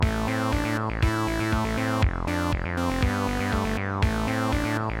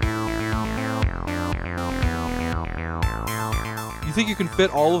You think you can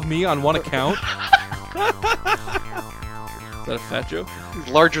fit all of me on one account? Is that a fat joke? He's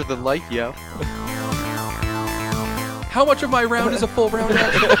larger than life, yo. How much of my round is a full round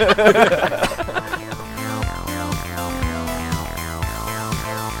action?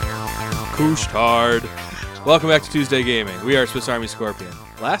 Kushtard. Welcome back to Tuesday Gaming. We are Swiss Army Scorpion.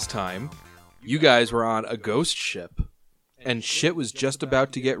 Last time, you guys were on a ghost ship, and shit was just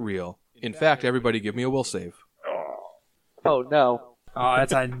about to get real. In fact, everybody give me a will save. Oh, no. Oh,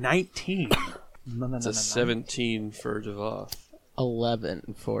 that's a 19. It's a 17 for Devoth.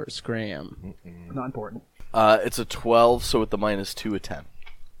 11 for Scram. Not important. It's a 12, so with the -2, a 10.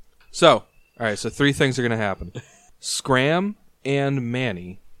 So, alright, so three things are going to happen. Scram and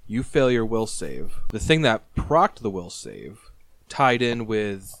Manny, you fail your will save. The thing that procced the will save tied in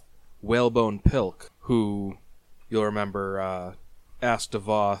with Whalebone Pilk, who, you'll remember, asked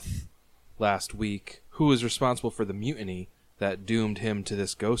Devoth last week who was responsible for the mutiny that doomed him to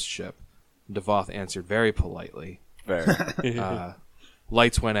this ghost ship. Devoth answered very politely. Fair.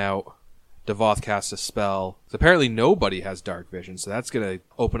 Lights went out. Devoth cast a spell. So apparently nobody has dark vision, so that's going to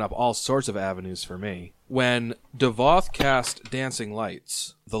open up all sorts of avenues for me. When Devoth cast Dancing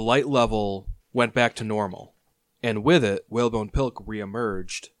Lights, the light level went back to normal. And with it, Whalebone Pilk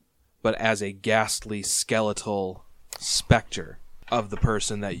reemerged, but as a ghastly skeletal specter of the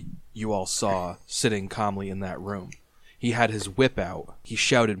person that you all saw sitting calmly in that room. He had his whip out. He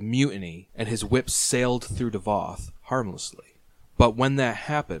shouted mutiny, and his whip sailed through Devoth harmlessly. But when that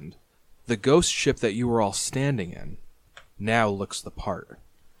happened, the ghost ship that you were all standing in now looks the part.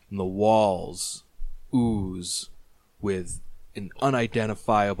 And the walls ooze with an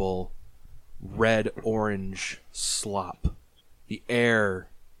unidentifiable red-orange slop. The air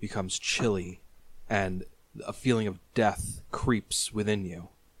becomes chilly, and a feeling of death creeps within you.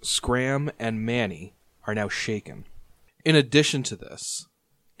 Scram and Manny are now shaken. In addition to this,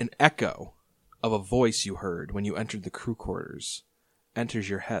 an echo of a voice you heard when you entered the crew quarters enters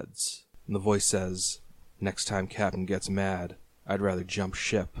your heads. And the voice says, "Next time Captain gets mad, I'd rather jump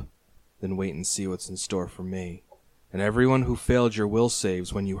ship than wait and see what's in store for me." And everyone who failed your will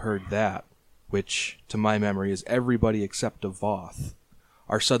saves when you heard that, which, to my memory, is everybody except Devoth,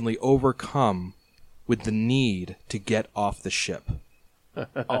 are suddenly overcome with the need to get off the ship.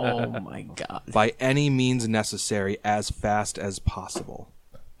 Oh my god. By any means necessary, as fast as possible.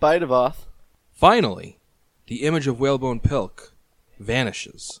 Bye, Devoth. Finally, the image of Whalebone Pilk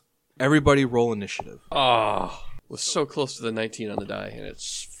vanishes. Everybody roll initiative. Oh, was so close to the 19 on the die, and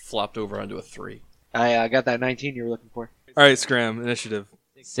it's flopped over onto a 3. I got that 19 you were looking for. Alright, Scram, initiative.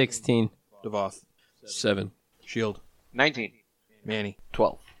 16. Devoth. 7. Shield. 19. Manny.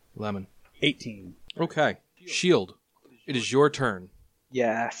 12. Lemon. 18. Okay. Shield. It is your turn.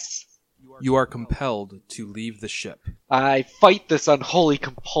 Yes. You are compelled to leave the ship. I fight this unholy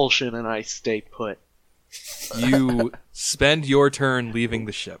compulsion and I stay put. You spend your turn leaving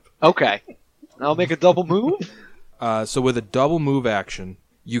the ship. Okay. I'll make a double move. So with a double move action,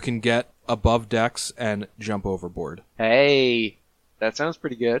 you can get above decks and jump overboard. Hey, that sounds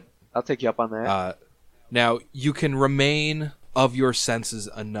pretty good. I'll take you up on that. Now, you can remain of your senses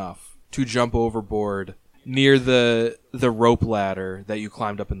enough to jump overboard near the rope ladder that you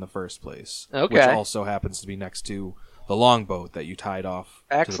climbed up in the first place. Okay. Which also happens to be next to the longboat that you tied off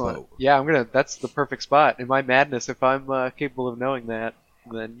Excellent. to the boat. Yeah, that's the perfect spot. In my madness, if I'm capable of knowing that,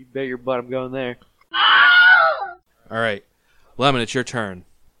 then you bet your butt I'm going there. All right. Lemon, it's your turn.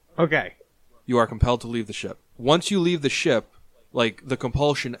 Okay. You are compelled to leave the ship. Once you leave the ship, like, the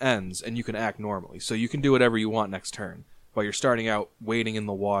compulsion ends and you can act normally. So you can do whatever you want next turn. But you're starting out wading in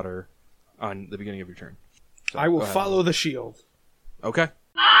the water on the beginning of your turn. So, I will go ahead. follow the shield. Okay.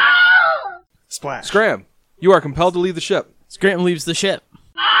 Splash. Scram, you are compelled to leave the ship. Scram leaves the ship.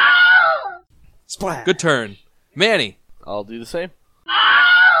 Splash. Good turn. Manny. I'll do the same.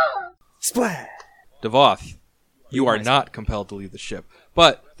 Splash. Devoth, you are not compelled to leave the ship.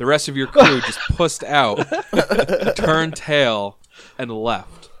 But the rest of your crew just pussed out, turned tail, and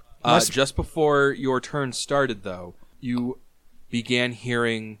left. Just before your turn started, though, you began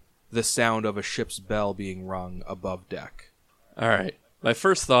hearing the sound of a ship's bell being rung above deck. Alright. My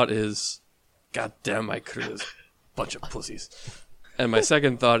first thought is, God damn, my crew is a bunch of pussies. And my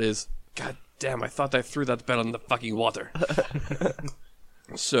second thought is, God damn, I thought I threw that bell in the fucking water.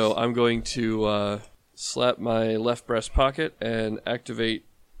 So I'm going to slap my left breast pocket and activate,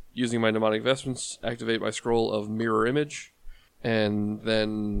 using my mnemonic vestments, activate my scroll of mirror image. And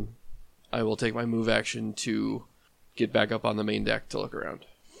then I will take my move action to get back up on the main deck to look around.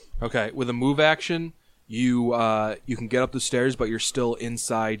 Okay, with a move action, you can get up the stairs, but you're still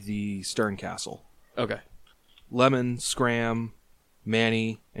inside the stern castle. Okay. Lemon, Scram,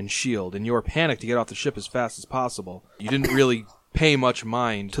 Manny, and Shield, in your panic to get off the ship as fast as possible, you didn't really pay much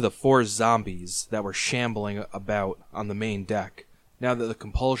mind to the 4 zombies that were shambling about on the main deck. Now that the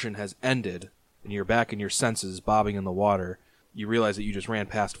compulsion has ended, and you're back in your senses, bobbing in the water, you realize that you just ran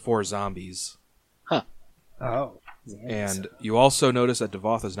past 4 zombies. Oh. And you also notice that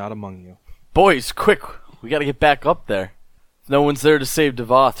Devoth is not among you. Boys, quick! We gotta get back up there. If no one's there to save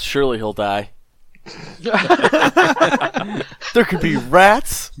Devoth, surely he'll die. There could be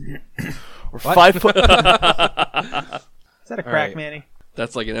rats or 5 foot. Is that a crack, right. Manny?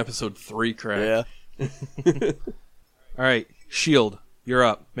 That's like an episode 3 crack. Yeah. All right, Shield, you're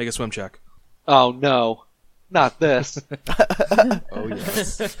up. Make a swim check. Oh no, not this. Oh,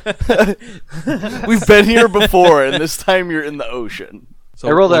 yes. We've been here before, and this time you're in the ocean. So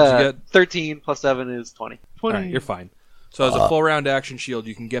I rolled what'd you a get? 13 plus 7 is 20. All right, you're fine. So as a full round action, Shield,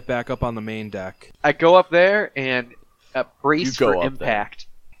 you can get back up on the main deck. I go up there and brace You go for up impact.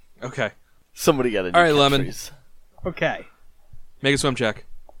 Okay. Somebody gotta do All right, Lemon. countries. Okay. Make a swim check.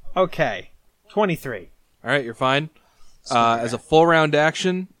 Okay. 23. All right, you're fine. As a full round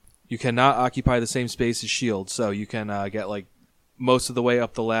action, you cannot occupy the same space as Shield, so you can get like most of the way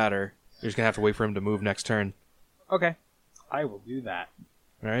up the ladder. You're just gonna have to wait for him to move next turn. Okay. I will do that.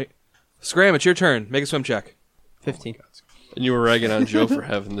 All right. Scram, it's your turn. Make a swim check. 15. And you were ragging on Joe for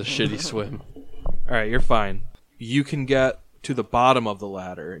having the shitty swim. All right, you're fine. You can get to the bottom of the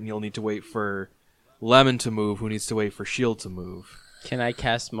ladder, and you'll need to wait for Lemon to move, who needs to wait for Shield to move. Can I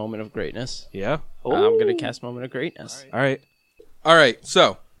cast Moment of Greatness? Yeah? I'm going to cast Moment of Greatness. All right. All right,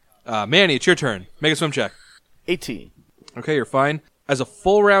 so, Manny, it's your turn. Make a swim check. 18. Okay, you're fine. As a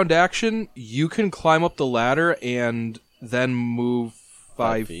full round action, you can climb up the ladder and then move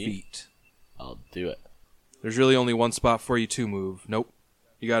 5 feet. I'll do it. There's really only one spot for you to move. Nope.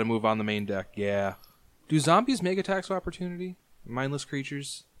 You gotta move on the main deck. Yeah. Do zombies make attacks of opportunity? Mindless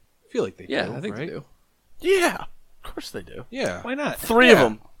creatures? I feel like they do, Yeah, I think right? they do. Yeah, of course they do. Yeah. Why not? 3 of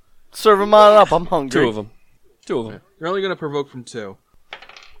them. Serve them on up. I'm hungry. 2 of them. 2 of them. You're only gonna provoke from 2.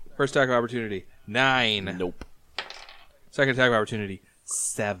 First attack of opportunity, 9. Nope. Second attack of opportunity,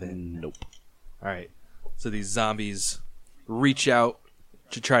 7. Nope. Alright. So these zombies reach out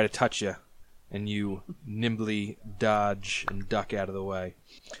to try to touch you, and you nimbly dodge and duck out of the way.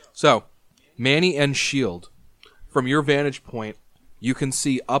 So, Manny and Shield, from your vantage point, you can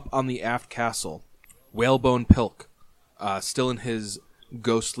see up on the aft castle, Whalebone Pilk, still in his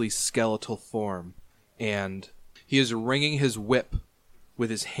ghostly skeletal form, and he is wringing his whip with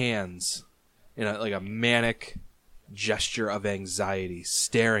his hands in like a manic gesture of anxiety,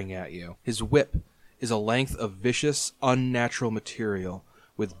 staring at you. His whip is a length of vicious, unnatural material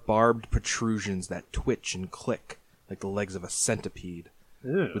with barbed protrusions that twitch and click like the legs of a centipede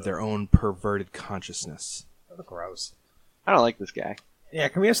with their own perverted consciousness. Oh, gross. I don't like this guy. Yeah,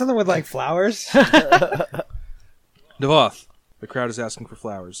 can we have something with, like, flowers? Devoth, the crowd is asking for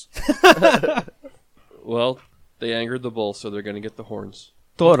flowers. Well, they angered the bull, so they're going to get the horns.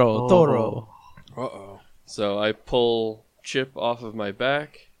 Toro. Uh-oh. So I pull Chip off of my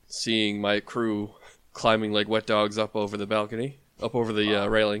back, seeing my crew climbing like wet dogs up over the balcony, up over the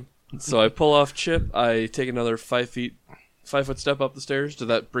railing. So I pull off Chip. I take another 5 foot step up the stairs. Does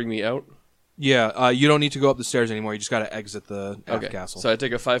that bring me out? Yeah, you don't need to go up the stairs anymore. You just got to exit the aft castle. So I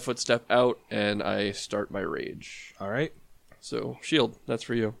take a 5 foot step out and I start my rage. All right. So Shield, that's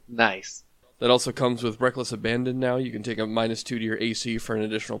for you. Nice. That also comes with Reckless Abandon now. You can take a -2 to your AC for an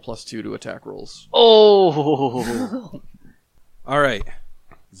additional +2 to attack rolls. Oh! All right.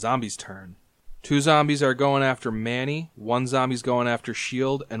 Zombies' turn. 2 zombies are going after Manny, 1 zombie's going after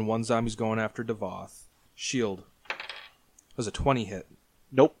Shield, and 1 zombie's going after Devoth. Shield. That was a 20 hit.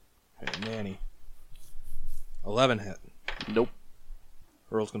 Nope. Okay, Manny. 11 hit. Nope.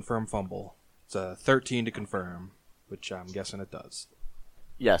 Earl's confirm fumble. It's a 13 to confirm, which I'm guessing it does.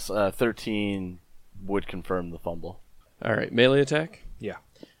 Yes, 13 would confirm the fumble. All right, melee attack Yeah.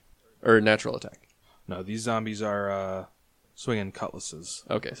 or natural attack. No, these zombies are swinging cutlasses.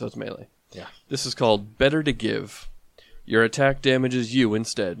 Okay, so it's melee. Yeah. This is called Better to Give. Your attack damages you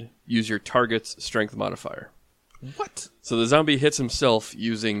instead. Use your target's strength modifier. What? So the zombie hits himself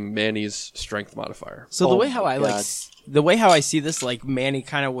using Manny's strength modifier. So the Oh way how my I God. the way how I see this, like Manny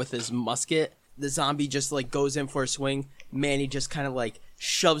kind of with his musket, the zombie just like goes in for a swing. Manny just kind of like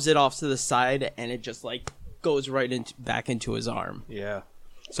shoves it off to the side, and it just like goes right into back into his arm. Yeah.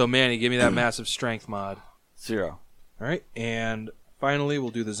 So Manny, give me that massive strength mod. 0. All right, and finally we'll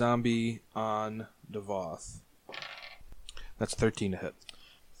do the zombie on Devoth. That's 13 to hit.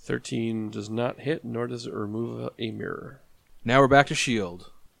 13 does not hit, nor does it remove a mirror. Now we're back to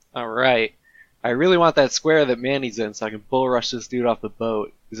Shield. All right. I really want that square that Manny's in so I can bull rush this dude off the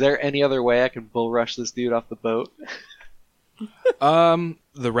boat. Is there any other way I can bull rush this dude off the boat?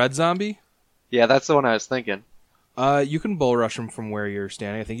 The red zombie? Yeah, that's the one I was thinking. You can bull rush him from where you're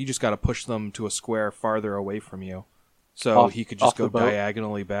standing. I think you just got to push them to a square farther away from you. So Off- he could off just go the boat?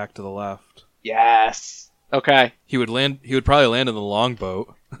 diagonally back to the left. Yes. Okay, He would probably land in the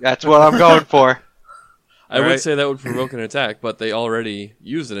longboat. that's what I'm going for. I would Alright. say that would provoke an attack, but they already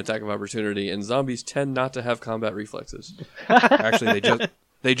used an attack of opportunity, and zombies tend not to have combat reflexes. Actually,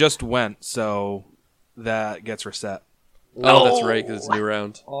 they just went, so that gets reset. Oh, that's right, because it's a new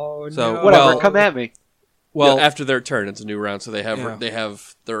round. Oh, So, no. Whatever, Well- come at me. Well, Yeah, after their turn, it's a new round, so they have Yeah. they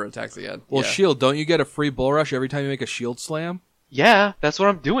have their attacks again. well, Yeah. shield. Don't you get a free bull rush every time you make a shield slam? Yeah, that's what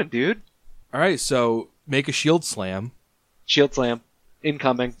I'm doing, dude. All right, so make a shield slam. Shield slam.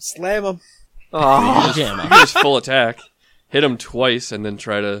 Incoming. Slam him. Oh, You can just full attack, hit him twice, and then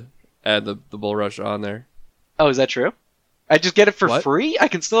try to add the bull rush on there. oh, is that true? I just get it for What? free? I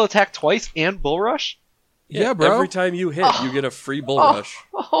can still attack twice and bull rush? Yeah, bro. Every time you hit, you get a free bull Oh. rush.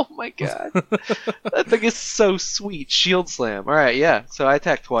 Oh my god. That thing is so sweet. Shield slam. Alright, yeah. So I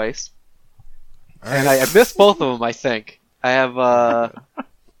attack twice. And I missed both of them, I think. I have,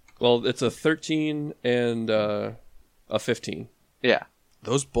 Well, it's a 13 and a 15. yeah.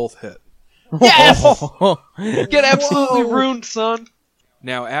 Those both hit. Yes! Get absolutely ruined, son.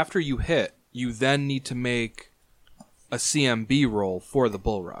 Now, after you hit, you then need to make a CMB roll for the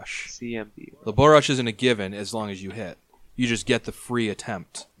bull rush. CMB. The bull rush isn't a given as long as you hit. You just get the free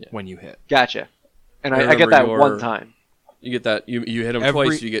attempt when you hit. Gotcha. And I Remember get that your- one time. You get that. You hit him Every-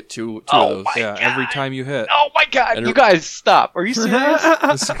 twice, you get two Oh of those. my Yeah, every time you hit. Oh my god, And you guys stop. Are you serious?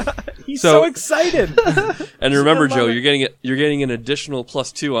 He's So- so excited. And remember, Love Joe, it. you're getting an additional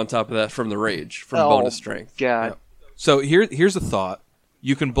 +2 on top of that from the rage, from Oh. bonus strength. God. So here's a thought.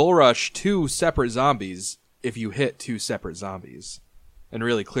 You can bull rush 2 separate zombies if you hit 2 separate zombies and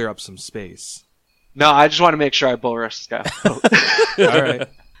really clear up some space. No, I just want to make sure I bull rush this guy. All right.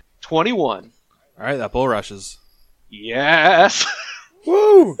 21. All right, that bull rushes. Yes.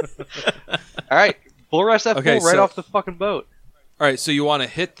 Woo! Alright, bull rush that Okay, fool right so- off the fucking boat. All right, so you want to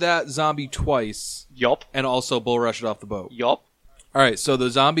hit that zombie twice Yup. and also bull rush it off the boat. Yup. All right, so the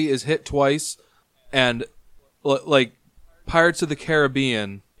zombie is hit twice, and like Pirates of the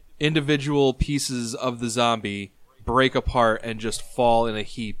Caribbean, individual pieces of the zombie break apart and just fall in a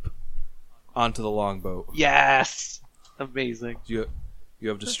heap onto the longboat. Yes. Amazing. You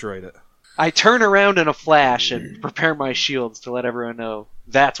have destroyed it. I turn around in a flash and prepare my shields to let everyone know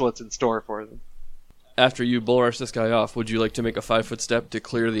that's what's in store for them. After you bull rush this guy off, would you like to make a 5-foot step to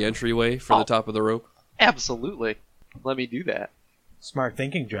clear the entryway for the top of the rope? Absolutely. Let me do that. Smart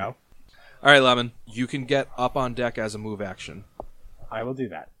thinking, Joe. All right, Lemon, you can get up on deck as a move action. I will do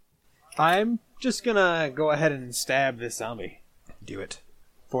that. I'm just gonna go ahead and stab this zombie. Do it.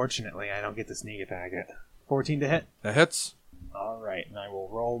 Fortunately, I don't get the sneak attack it. 14 to hit. That hits. Alright, and I will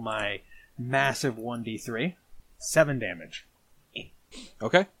roll my massive 1d3. 7 damage.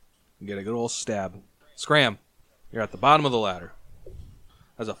 Okay. You get a good old stab. Scram. You're at the bottom of the ladder.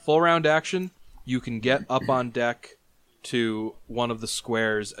 As a full round action, you can get up on deck to one of the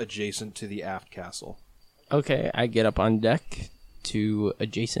squares adjacent to the aft castle. Okay, I get up on deck to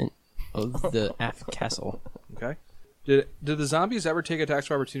adjacent of the aft castle. Okay. Did the zombies ever take attacks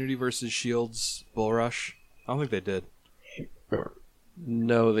of opportunity versus shields bull rush? I don't think they did.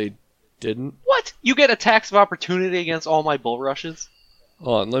 No, they didn't. What? You get attacks of opportunity against all my bull rushes?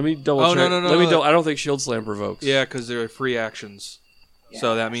 Hold on, let me double Oh, check. no, I don't think Shield Slam provokes. Yeah, because they're free actions.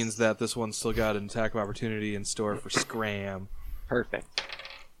 So that means that this one's still got an attack of opportunity in store for Scram. Perfect.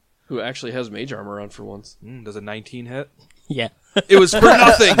 Who actually has mage armor on for once. Does a 19 hit? Yeah. It was for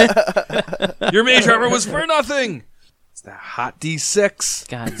nothing! Your mage armor was for nothing! It's that hot D6.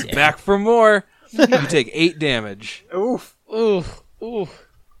 God damn. Back for more. You take 8 damage. Oof. Ooh. Ooh.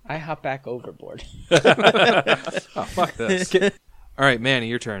 I hop back overboard. Oh, fuck this. All right, Manny,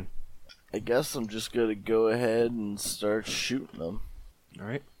 your turn. I guess I'm just gonna go ahead and start shooting them. All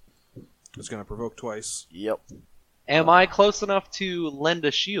right. It's going to provoke twice. Yep. Am I close enough to lend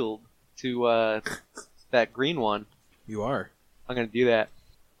a shield to that green one? You are. I'm going to do that.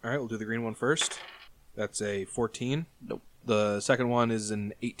 All right, we'll do the green one first. That's a 14. Nope. The second one is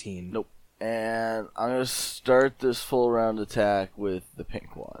an 18. Nope. And I'm gonna start this full round attack with the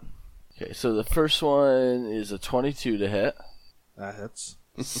pink one. Okay, so the first one is a 22 to hit, That hits.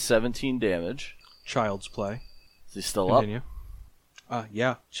 17 damage. Child's play. Is he still up? Continue.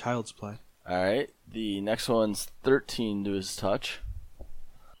 Yeah, child's play. Alright, the next one's 13 to his touch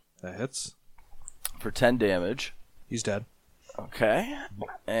That hits. for 10 damage. He's dead. Okay.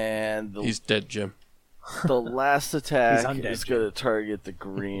 And He's dead, Jim. the last attack undead, is going to target the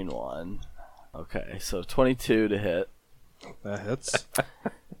green one. Okay, so 22 to hit. That hits.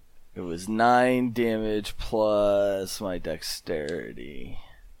 It was 9 damage plus my dexterity.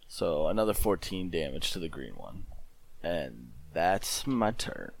 So another 14 damage to the green one. And that's my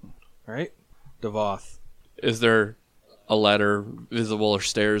turn. All right. Devoth. Is there a ladder visible or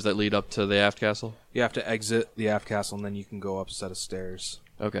stairs that lead up to the aft castle? You have to exit the aft castle, and then you can go up a set of stairs.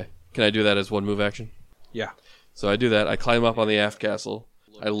 Okay. Can I do that as one move action? Yeah. So I do that. I climb up on the aft castle.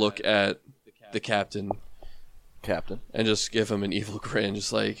 I look at the captain and just give him an evil grin,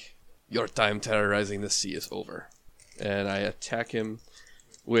 just like, your time terrorizing the sea is over. And I attack him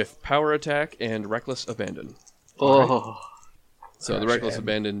with power attack and reckless abandon. Oh. So the reckless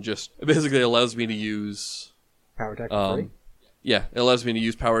abandon just basically allows me to use Power attack for free. yeah, it allows me to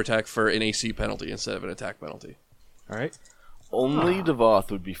use power attack for an AC penalty instead of an attack penalty. All right. Only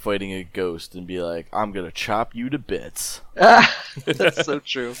Devoth would be fighting a ghost and be like, I'm going to chop you to bits. That's so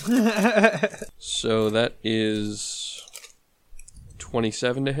true. So that is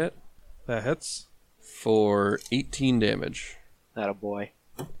 27 to hit That hits. for 18 damage. That a boy.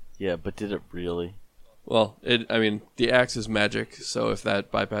 Yeah, but did it really? Well, the axe is magic, so if that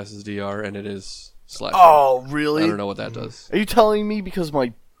bypasses DR and it is slashing, Oh, really? I don't know what that does. Are you telling me because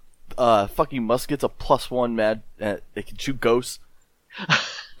my fucking musket's a +1 mad, it can shoot ghosts?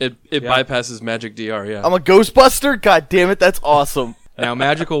 It bypasses magic DR, yeah. I'm a Ghostbuster? God damn it, that's awesome. Now,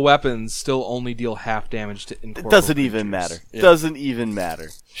 magical weapons still only deal half damage to It incorporeal doesn't even creatures. matter. Doesn't even matter.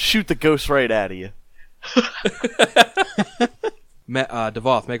 Shoot the ghost right out of you.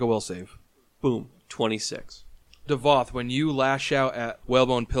 Devoth, make a will save. Boom, 26. Devoth, when you lash out at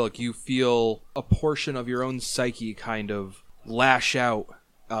Whalebone Pillock, you feel a portion of your own psyche kind of lash out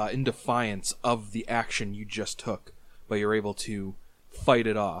in defiance of the action you just took, but you're able to fight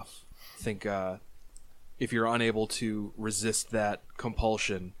it off. I think if you're unable to resist that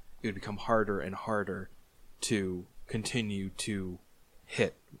compulsion, it would become harder and harder to continue to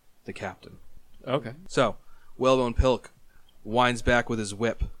hit the captain. Okay. So, Whalebone Pillock winds back with his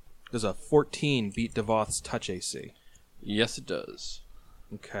whip. Does a 14 beat Devoth's touch AC? Yes, it does.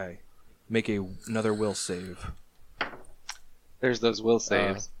 Okay. Make another will save. There's those will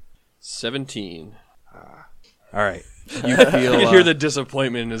saves. 17. All right. You feel... You can hear the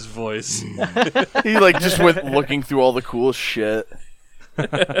disappointment in his voice. He just went looking through all the cool shit.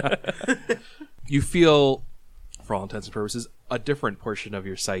 You feel, for all intents and purposes, a different portion of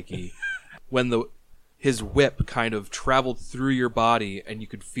your psyche when his whip kind of traveled through your body, and you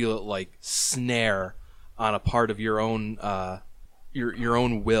could feel it snare on a part of your own your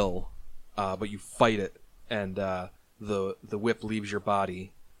own will, but you fight it, and the whip leaves your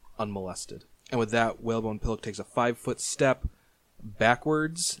body unmolested. And with that, Whalebone Pillock takes a 5-foot step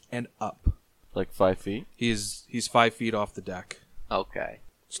backwards and up. 5 feet? He's 5 feet off the deck, Okay.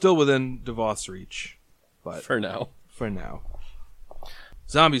 still within Devoth's reach, but For now. for now.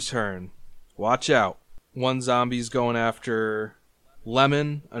 Zombie's turn. Watch out. One zombie's going after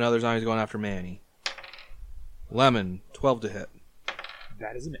Lemon, another zombie's going after Manny. Lemon, 12 to hit.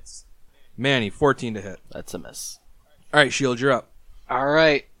 That is a miss. Manny, 14 to hit. That's a miss. All right, Shield, you're up. All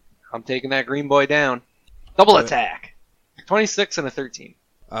right. I'm taking that green boy down. Double attack. 26 and a 13.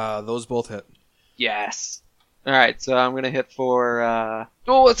 Those both hit. Yes. All right, so I'm going to hit for...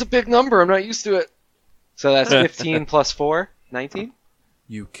 Oh, that's a big number. I'm not used to it. So that's 15 plus 4. 19?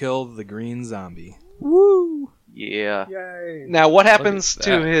 You kill the green zombie. Yeah. Yay. Now, what happens Look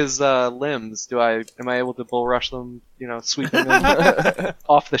to at that. his limbs? Am I able to bull rush them, sweeping them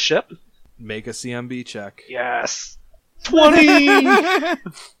off the ship? Make a CMB check. Yes. 20!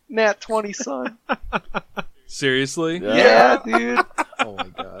 Nat 20, son. Seriously? Yeah, dude. Oh my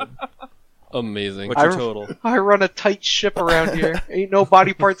god. Amazing. What's your total? I run a tight ship around here. Ain't no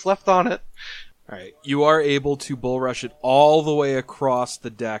body parts left on it. All right. You are able to bull rush it all the way across the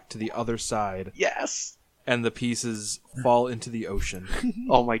deck to the other side, Yes. and the pieces fall into the ocean.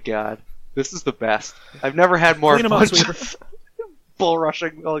 Oh my god. This is the best. I've never had more Clean 'em up, fun Sweeper. just bull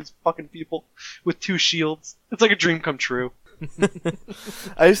rushing all these fucking people with 2 shields. It's like a dream come true.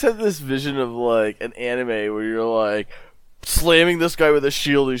 I just had this vision of an anime where you're slamming this guy with a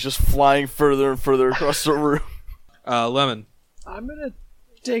shield. He's just flying further and further across the room. Lemon. I'm gonna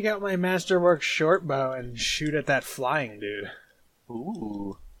take out my Masterwork short bow and shoot at that flying dude.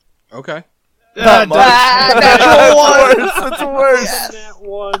 Ooh. Okay. Not much. That's worse. That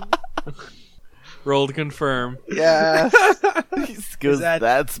one. Roll to confirm. Yes. Because that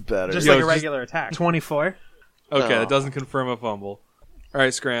that's better. Just Yo, like a just- regular attack. 24. Okay, Oh. that doesn't confirm a fumble. All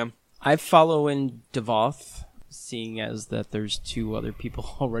right, Scram. I follow in Devoth, seeing as that there's 2 other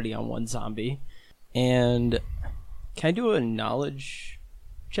people already on one zombie. And can I do a knowledge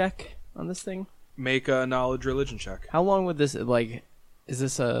check on this thing? Make a knowledge religion check. How long would this, like, is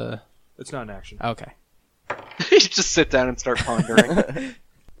this a... It's not an action. Okay. You just sit down and start pondering.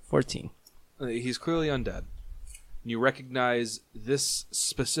 14. He's clearly undead. You recognize this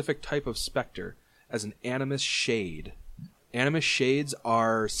specific type of specter as an animus shade. Animus shades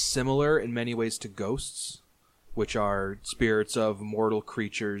are similar in many ways to ghosts, which are spirits of mortal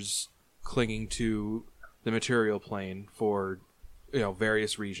creatures clinging to the material plane for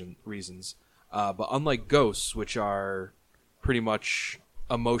various reasons. But unlike ghosts, which are pretty much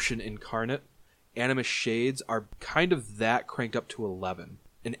emotion incarnate, animus shades are kind of that cranked up to 11.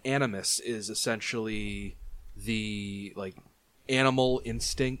 An animus is essentially the animal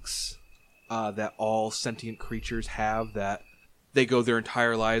instincts that all sentient creatures have, that they go their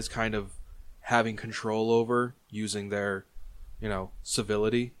entire lives kind of having control over, using their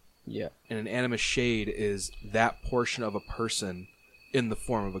civility. Yeah. And an animus shade is that portion of a person in the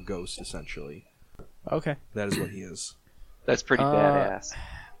form of a ghost, essentially. Okay. That is what he is. That's pretty badass.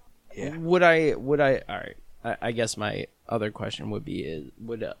 Yeah. Would I, alright. I guess my other question would be,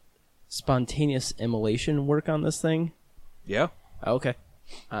 would spontaneous immolation work on this thing? Yeah. Okay.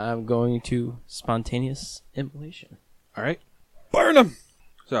 I'm going to spontaneous immolation. All right. Burn him!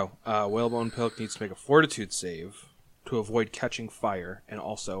 So, Whalebone Pilk needs to make a fortitude save to avoid catching fire and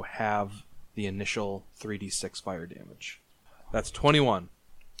also have the initial 3d6 fire damage. That's 21.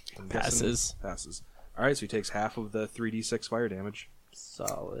 I'm guessing Passes. All right, so he takes half of the 3d6 fire damage.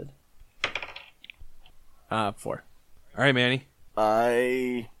 Solid. 4. All right, Manny.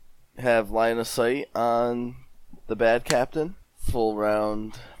 I have line of sight on the bad captain. Full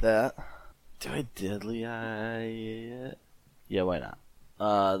round that. Do I deadly eye it? Yeah, why not?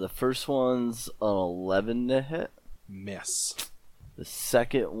 The first one's an 11 to hit. Miss. The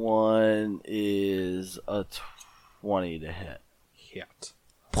second one is a 20 to hit. Hit.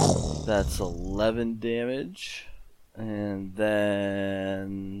 That's 11 damage. And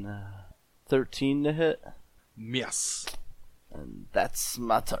then 13 to hit. Miss. And that's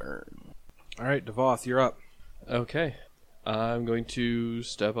my turn. All right, Devoth, you're up. Okay. I'm going to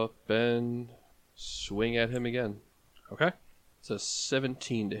step up and swing at him again. Okay. It's a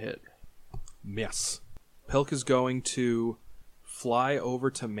 17 to hit. Miss. Pilk is going to fly over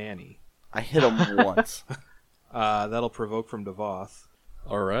to Manny. I hit him once. That'll provoke from Devoth.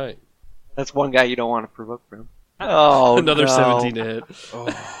 All right. That's one guy you don't want to provoke from. Oh, Another no. 17 to hit. Oh.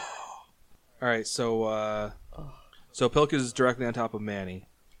 All right, so Pilk is directly on top of Manny.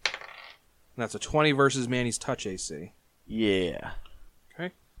 And that's a 20 versus Manny's touch AC. Yeah.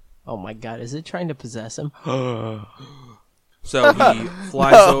 Okay. Oh my god, is it trying to possess him? So he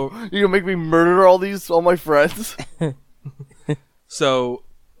flies over. You gonna make me murder all my friends? So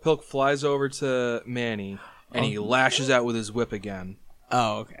Pilk flies over to Manny, and he lashes out with his whip again.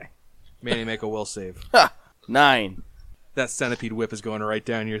 Oh, okay. Manny, make a will save. 9. That centipede whip is going right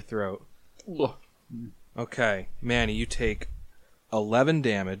down your throat. Okay, Manny, you take 11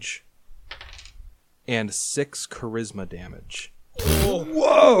 damage and 6 charisma damage.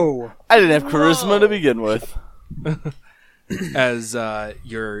 Whoa! I didn't have charisma to begin with. As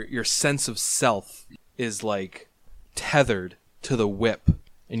your sense of self is tethered to the whip,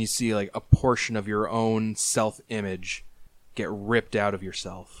 and you see a portion of your own self-image get ripped out of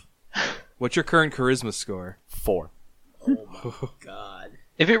yourself. What's your current charisma score? 4. God.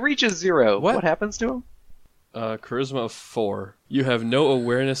 If it reaches 0, What? what happens to him? Charisma of 4. You have no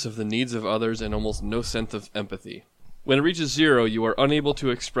awareness of the needs of others and almost no sense of empathy. When it reaches 0, you are unable to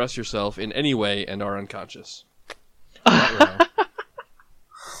express yourself in any way and are unconscious.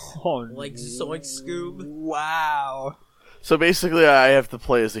 Oh, Like Zoink Scoob? wow. So basically, I have to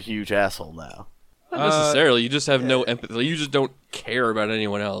play as a huge asshole now. Not necessarily. You just have no empathy. You just don't care about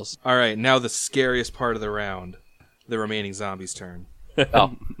anyone else. All right, now the scariest part of the round, the remaining zombies' turn.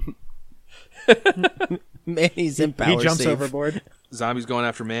 Oh, Manny's in power He jumps save. overboard. Zombies going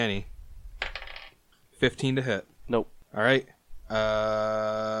after Manny. 15 to hit. Nope. All right.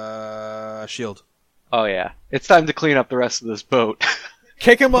 Shield. oh yeah. It's time to clean up the rest of this boat.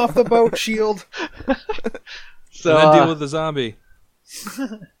 Kick him off the boat, shield. So, And then deal with the zombie.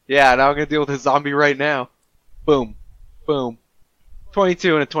 yeah, now I'm going to deal with his zombie right now. Boom. Boom.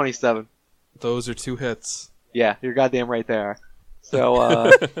 22 and a 27. Those are 2 hits. Yeah, you're goddamn right there.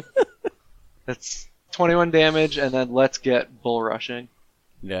 So, that's 21 damage, and then let's get bull rushing.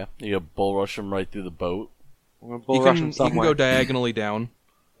 Yeah, you gotta bull rush him right through the boat. I'm going to bull You rush can him somewhere. go diagonally down.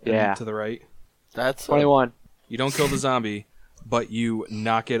 and Yeah. To the right. That's 21. You don't kill the zombie, but you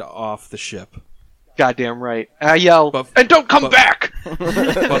knock it off the ship. Goddamn right. And I yell, But- and don't come but- back!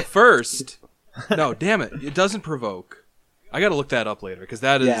 But first, no, damn it, it doesn't provoke. I got to look that up later because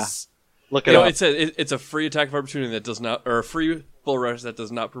that is. Yeah. Look it You know, up. it's a free attack of opportunity that does not, or a free bull rush that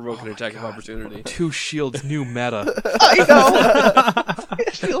does not provoke an attack of opportunity. Two shields, new meta. I know!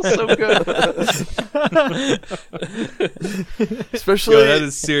 It feels so good. Especially Yo, that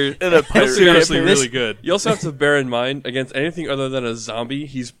is serious. in a pirate Seriously, campaign. really good. You also have to bear in mind, against anything other than a zombie,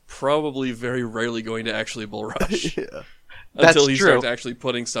 he's probably very rarely going to actually bull rush. Yeah. That's Until he true. starts actually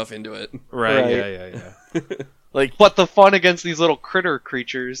putting stuff into it. Right? Right. Yeah. Like, But the fun against these little critter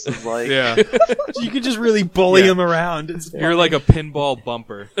creatures is like, Yeah. You could just really bully Yeah. him around. It's You're like a pinball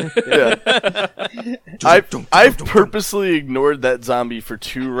bumper. yeah. I've purposely ignored that zombie for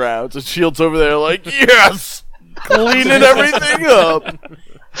 2 rounds, and Shield's over there like, yes! Cleaning everything up!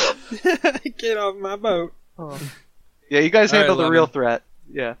 Get off my boat. yeah, you guys All right, handle the Lemon. real threat.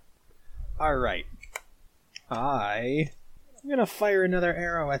 Yeah. All right. I'm gonna fire another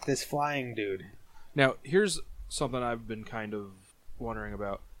arrow at this flying dude. Now, here's something I've been kind of wondering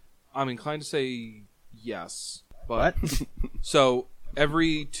about. I'm inclined to say yes, but What? so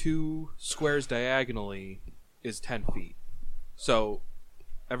every 2 squares diagonally is 10 feet. So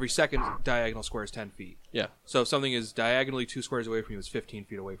every second diagonal square is 10 feet. Yeah. So if something is diagonally 2 squares away from you, it's 15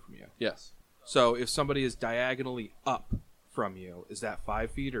 feet away from you. Yes. So if somebody is diagonally up from you, is that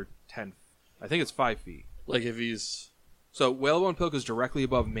 5 feet or 10? I think it's 5 feet. Like if he's So Whalebone Pilk is directly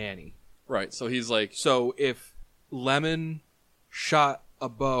above Manny. right, so he's like So if Lemon shot a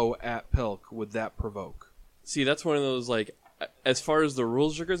bow at Pilk, would that provoke? see, that's one of those like as far as the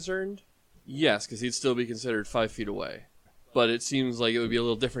rules are concerned, yes, because he'd still be considered 5 feet away. But it seems like it would be a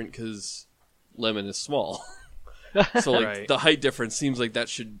little different because Lemon is small. So like Right. the height difference seems like that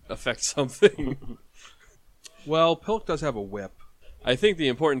should affect something. Well, Pilk does have a whip. I think the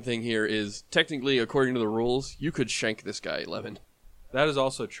important thing here is technically, according to the rules, you could shank this guy, Lemon. That is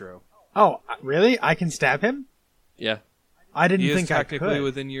also true. Oh, really? I can stab him? Yeah. I didn't He is think I technically could.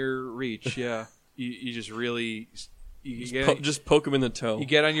 within your reach. Yeah, you just really you get, Just poke him in the toe. you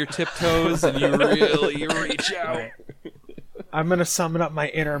get on your tiptoes and you really reach out. I'm gonna summon up my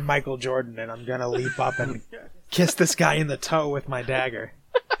inner Michael Jordan and I'm gonna leap up and kiss this guy in the toe with my dagger.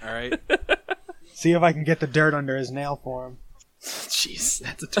 All right. See if I can get the dirt under his nail for him. Jeez,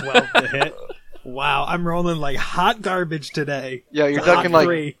 that's a 12 to hit. Wow, I'm rolling like hot garbage today. Yeah, you're Hot dunking like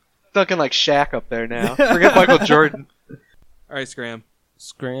three. Shaq up there now. Forget Michael Jordan. All right, Scram.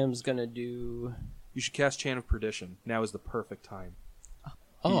 Scram's gonna do. You should cast Chant of Perdition. Now is the perfect time.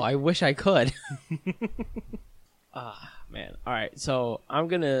 Oh, I wish I could. Man. All right, so I'm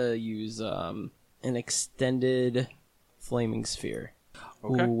gonna use an extended flaming sphere.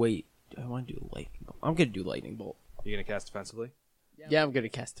 Okay. Ooh, wait. Do I want to do lightning bolt? I'm gonna do lightning bolt. You gonna cast defensively? Yeah, I'm gonna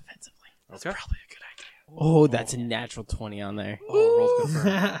cast defensively. Okay. Probably a good idea. Oh, that's a natural 20 on there. Oh, roll to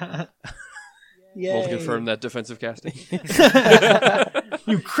confirm. We'll confirm that defensive casting.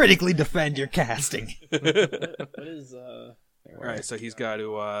 You critically defend your casting. What is All right, so he's got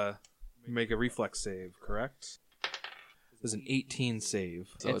to make a reflex save, correct? There's an 18 save.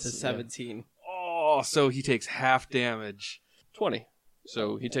 So it's a 17. Oh, so he takes half damage. 20.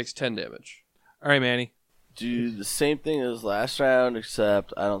 So he takes 10 damage. All right, Manny. Do the same thing as last round,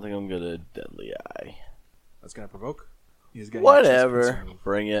 except I don't think I'm gonna Deadly Eye. That's gonna provoke. He's gonna Whatever.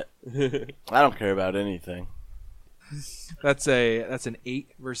 Bring it. I don't care about anything. That's an 8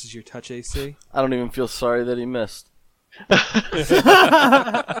 versus your touch AC. I don't even feel sorry that he missed. I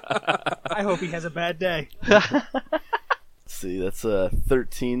hope he has a bad day. Let's see, that's a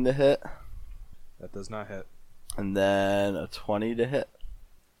 13 to hit, That does not hit. and then a 20 to hit.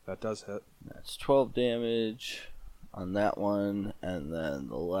 That does hit. That's 12 damage on that one, and then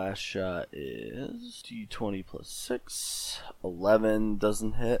the last shot is d20 plus 6. 11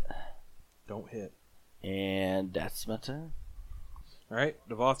 doesn't hit, Don't hit. and that's my turn. All right,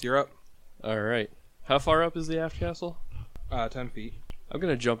 Devoth, you're up. All right. How far up is the aft castle? 10 feet. I'm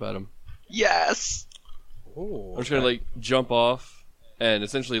going to jump at him. Yes. Oh, I'm just going to like jump off and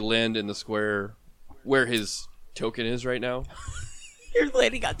essentially land in the square where his token is right now. You're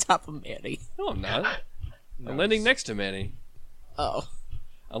landing on top of Manny. No, I'm not. I'm landing next to Manny. Oh.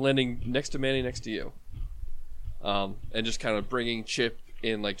 I'm landing next to Manny, next to you. And just kind of bringing Chip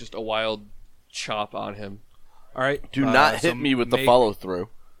in like just a wild chop on him. All right. Do not so hit me with the make- follow through.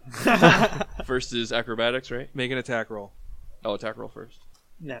 First is acrobatics, right? Make an attack roll. Oh, attack roll first.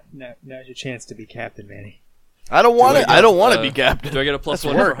 Now's your chance to be captain, Manny. I don't want Do I it. get, I don't want to uh, be captain. Do I get a plus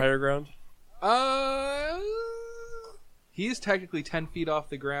That's one work. for higher ground? He is technically 10 feet off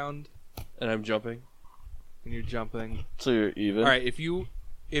the ground, And I'm jumping. and you're jumping. So you're even. All right, if you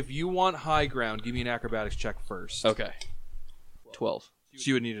If you want high ground, give me an acrobatics check first. Okay. 12. So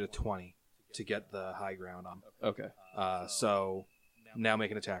you would need a 20 to get the high ground on. Okay. So now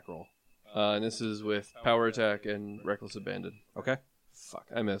make an attack roll. And this is with power attack and reckless abandon. Okay. Fuck,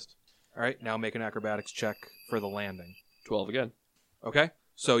 I missed. All right. Now make an acrobatics check for the landing. 12 again. Okay.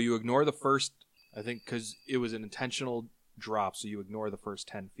 So you ignore the first, I think, because it was an intentional drop, so you ignore the first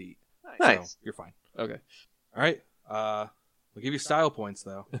 10 feet. Nice. So you're fine. Okay. All right. We'll give you style points,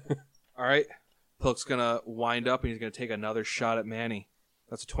 though. All right. Pilk's going to wind up, and he's going to take another shot at Manny.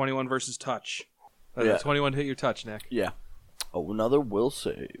 That's a 21 versus touch. That's Yeah. a 21 hit your touch, Nick. Yeah. Oh, another will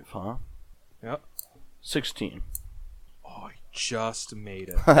save, huh? Yep. 16. Oh, I just made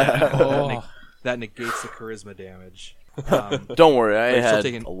it. Oh. That negates the charisma damage. Don't worry, I you're still had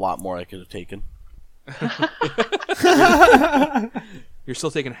taking- a lot more I could have taken. You're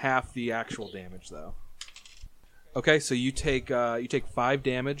still taking half the actual damage, though. Okay, so you take 5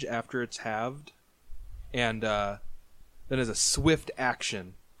 damage after it's halved, and then as a swift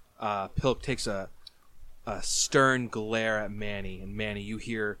action, Pilk takes a stern glare at Manny, and Manny, you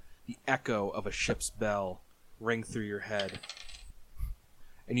hear the echo of a ship's bell ring through your head,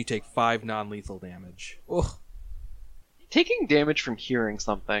 and you take 5 non-lethal damage. Oh. Taking damage from hearing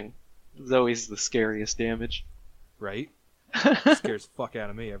something is always the scariest damage. Right? Scares the fuck out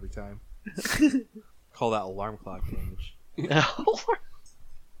of me every time. Call that alarm clock damage.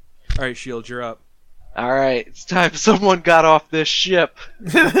 Alright, Shield, you're up. Alright, it's time someone got off this ship.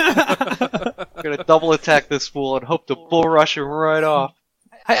 I'm gonna double attack this fool and hope to bull rush him right off.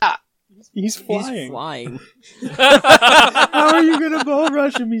 Hiya! He's flying. He's flying. How are you gonna bull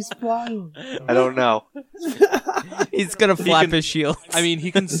rush him? He's flying. I don't know. He's gonna flap can- his shield. I mean,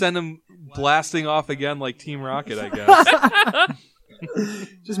 he can send him blasting off again like Team Rocket, I guess.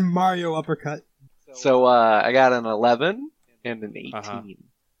 Just Mario uppercut. So, I got an 11 and an 18. Uh-huh.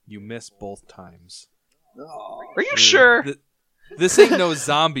 You miss both times. Are you sure? This ain't no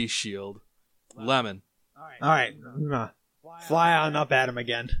zombie shield. Lemon. All right, I'm gonna fly on up at him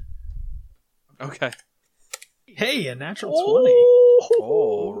again. Okay. Hey, a natural 20.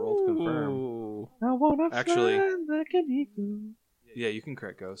 Oh, roll to confirm. Ooh. I wanna Actually- fly like an eagle. Yeah, you can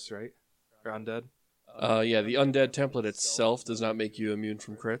crit ghosts, right? Or undead? Yeah, the undead template itself does not make you immune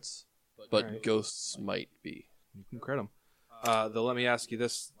from crits, but Alright. ghosts might be. You can crit them. Though let me ask you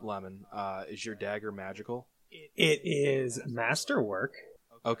this, Lemon. Is your dagger magical? It is masterwork.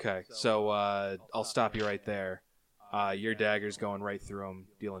 Okay, so I'll stop you right there. Your dagger's going right through him,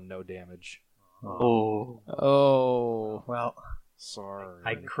 dealing no damage. Oh. Oh. Well, Sorry.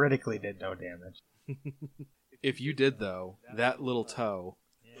 I critically did no damage. If you did, though, that little toe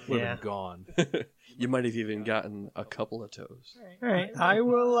would have Yeah. been gone. You might have even gotten a couple of toes. All right, I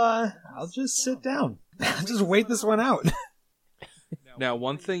will. I'll just sit down. I'll just wait this one out. Now,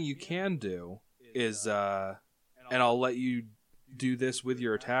 one thing you can do is, and I'll let you do this with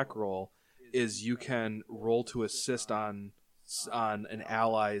your attack roll, is you can roll to assist on an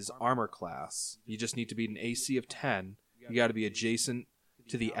ally's armor class. You just need to beat an AC of 10. You got to be adjacent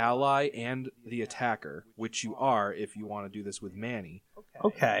to the ally and the attacker, which you are if you want to do this with Manny.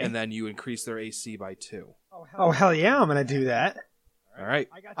 Okay. And then you increase their AC by 2. Oh hell yeah, I'm gonna do that. All right.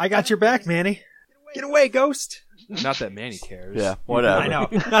 I got your back, Manny. Get away, Ghost. Not that Manny cares. Yeah, whatever. I know.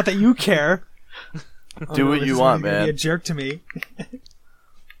 Not that you care. Do what you want, Be a man. jerk to me.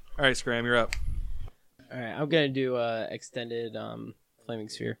 All right, Scram, you're up. All right, I'm gonna do extended flaming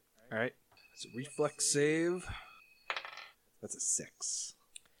sphere. All right. It's a reflex save. That's a 6.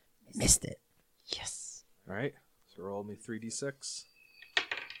 Missed it. Yes. All right. So roll me 3d6.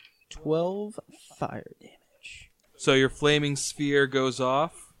 12 fire damage. So your flaming sphere goes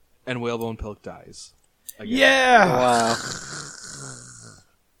off, and Whalebone Pilk dies. Again. Yeah. Wow.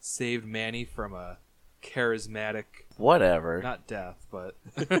 Saved Manny from a charismatic, Whatever. not death, but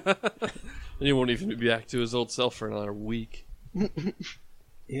And he won't even be back to his old self for another week.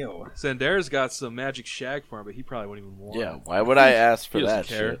 Ew. Sandera's got some magic shag for him, but he probably wouldn't even want Yeah, it. why would I ask for He doesn't that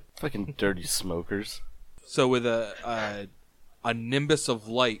care. shit? Fucking dirty smokers. So with a nimbus of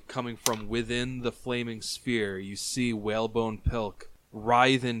light coming from within the flaming sphere, you see Whalebone Pilk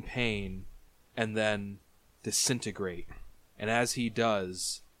writhe in pain and then disintegrate. And as he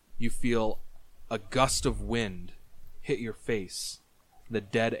does, you feel a gust of wind hit your face. The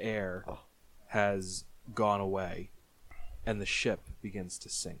dead air has gone away, and the ship begins to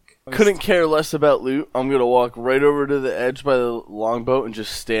sink. Couldn't care less about loot. I'm gonna walk right over to the edge by the longboat and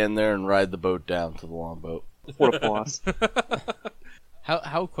just stand there and ride the boat down to the longboat. What a boss.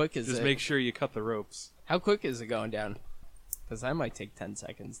 How quick is Just it? make sure you cut the ropes. How quick is it going down? Because I might take 10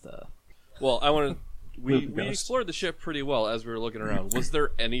 seconds to. Well, I want to we Ghost. explored the ship pretty well as we were looking around. Was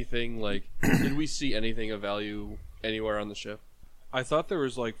there anything like? Did we see anything of value anywhere on the ship? I thought there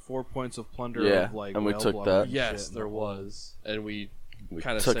was like 4 points of plunder Yeah, of like and we whale took blubber that. and Yes, shit. there was, and we We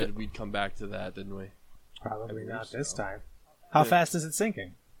kind of took said it. we'd come back to that, didn't we? Probably I not believe this so. time. How fast is it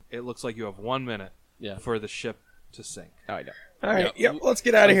sinking? It looks like you have 1 minute Yeah. for the ship to sink. I know. All right, Yeah. yep, let's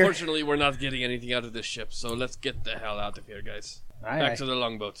get out of here. Unfortunately, we're not getting anything out of this ship, so let's get the hell out of here, guys. Aye, Back aye. to the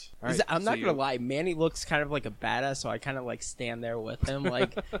longboat. All right, I'm so not gonna you- lie, Manny looks kind of like a badass, so I kind of like stand there with him,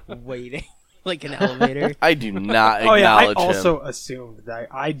 like waiting, like an elevator. I do not Oh yeah, I acknowledge him. also assumed that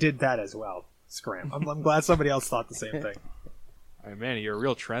I did that as well. Scram. I'm glad somebody else thought the same thing. All right, Manny, you're a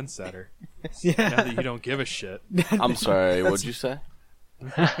real trendsetter. Now Yeah. that you don't give a shit. I'm sorry. What'd you say?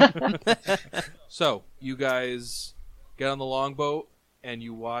 So you guys get on the longboat and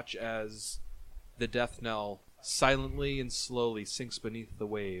you watch as the death knell silently and slowly sinks beneath the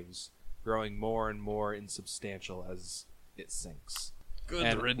waves, growing more and more insubstantial as it sinks. Good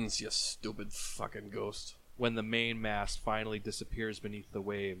And- riddance, you stupid fucking ghost. When the main mast finally disappears beneath the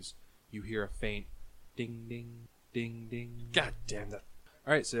waves, you hear a faint ding ding ding ding. God damn that.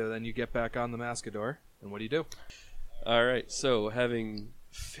 All right, so then you get back on the Mascador, and what do you do? All right, so having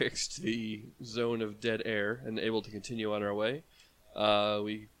fixed the zone of dead air and able to continue on our way,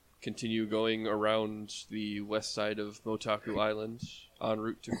 we continue going around the west side of Motaku Island en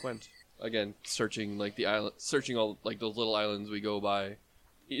route to Quent. Again, searching like the island, searching all like those little islands we go by,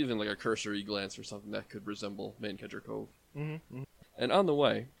 even like a cursory glance for something that could resemble Mancatcher Cove. Mm-hmm. And on the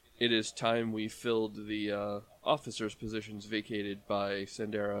way, it is time we filled the officers' positions vacated by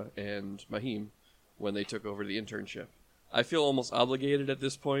Sandera and Mahim when they took over the internship. I feel almost obligated at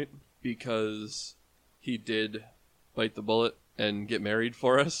this point because he did bite the bullet and get married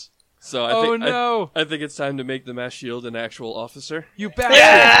for us. So I Oh think, no! I think it's time to make the Mass Shield an actual officer. You bastard!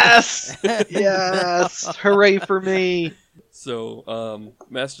 Yes! Yes! Hooray for me! So, the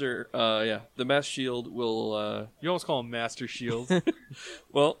Mass Shield will, You almost call him Master Shield.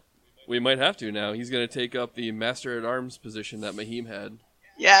 well, we might have to now. He's going to take up the Master at Arms position that Mahim had.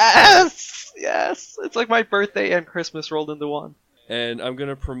 Yes! Yes! It's like my birthday and Christmas rolled into one. And I'm going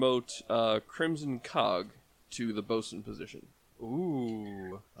to promote Crimson Cog to the bosun position.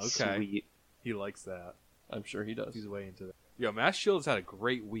 Ooh, okay. Sweet. He likes that. I'm sure he does. He's way into that. Yo, Master Shield's had a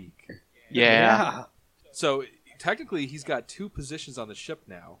great week. Yeah. So technically, he's got two positions on the ship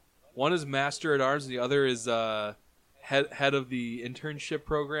now. One is Master at Arms, and the other is head of the internship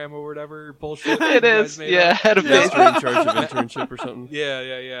program or whatever bullshit. you It guys is. made Yeah, up. head of Master it. in charge of internship or something.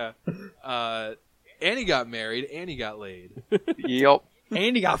 Yeah. And he got married, and he got laid. Yup.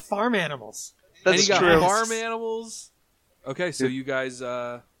 And you got farm animals. And That's he got true. farm animals. Okay, so you guys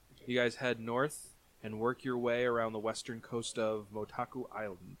head north and work your way around the western coast of Motaku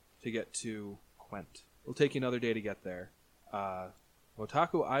Island to get to Quent. It'll take you another day to get there.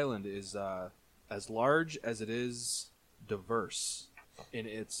 Motaku Island is as large as it is diverse in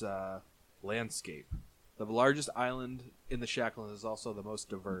its landscape. The largest island in the Shackleton is also the most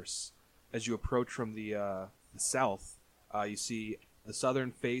diverse. As you approach from the south, you see the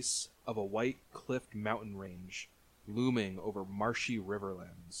southern face of a white cliffed mountain range looming over marshy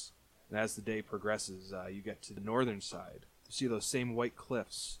riverlands. And as the day progresses, you get to the northern side. You see those same white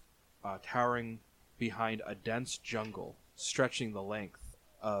cliffs towering behind a dense jungle stretching the length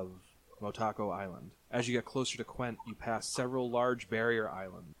of Motaku Island. As you get closer to Quent, you pass several large barrier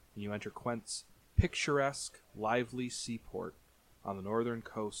islands, and you enter Quent's picturesque, lively seaport on the northern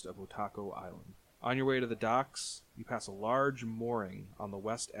coast of Motaku Island. On your way to the docks, you pass a large mooring on the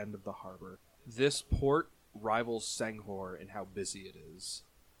west end of the harbor. This port rivals Senghor in how busy it is,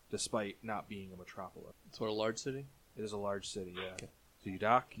 despite not being a metropolis. It's what, a large city? It is a large city, yeah. Okay. So you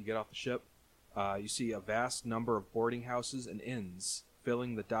dock, you get off the ship. You see a vast number of boarding houses and inns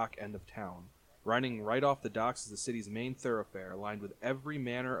filling the dock end of town. Running right off the docks is the city's main thoroughfare, lined with every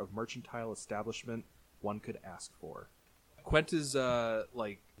manner of mercantile establishment one could ask for. Quent is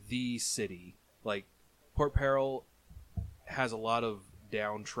like the city. Like Port Peril has a lot of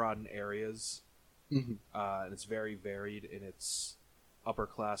downtrodden areas, and it's very varied in its upper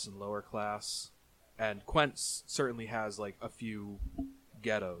class and lower class. And Quent certainly has like a few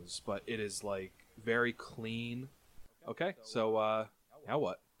ghettos, but it is like very clean. Okay, so now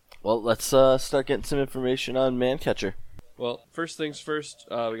what? Well, let's start getting some information on Mancatcher. Well, first things first,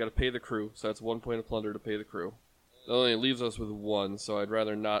 we got to pay the crew, so that's 1 point of plunder to pay the crew. It only leaves us with one, so I'd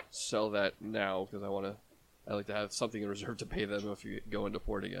rather not sell that now because I like to have something in reserve to pay them if you go into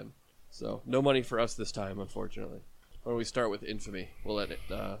port again. So no money for us this time, unfortunately. Why don't we start with infamy? We'll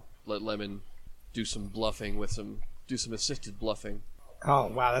let Lemon do some bluffing do some assisted bluffing. Oh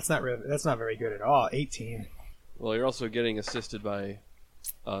wow, that's not very good at all. 18. Well, you're also getting assisted by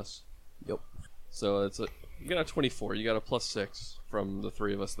us. Yep. So you got a 24. You got a +6 from the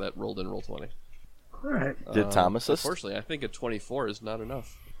three of us that rolled in roll 20. All right. Did Tom assist? Unfortunately, I think a 24 is not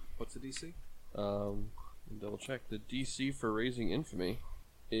enough. What's the DC? Double check. The DC for raising infamy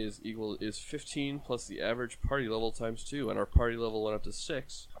is 15 plus the average party level times 2, and our party level went up to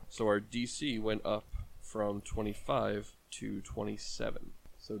 6, so our DC went up from 25 to 27.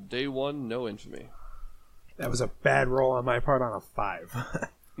 So day 1, no infamy. That was a bad roll on my part on a 5.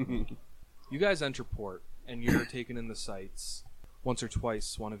 You guys enter port, and you're taking in the sights. Once or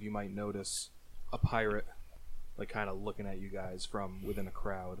twice, one of you might notice a pirate, like, kind of looking at you guys from within a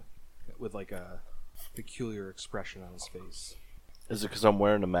crowd, with, like, a peculiar expression on his face. Is it because I'm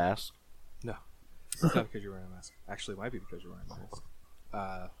wearing a mask? No. It's not because you're wearing a mask. Actually, it might be because you're wearing a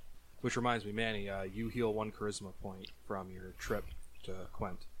mask. Which reminds me, Manny, you heal 1 charisma point from your trip to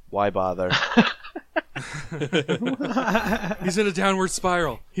Quent. Why bother? He's in a downward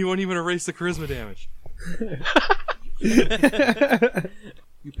spiral. He won't even erase the charisma damage.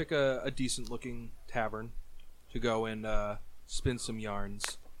 You pick a decent-looking tavern to go and spin some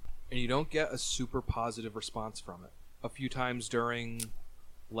yarns, and you don't get a super positive response from it. A few times during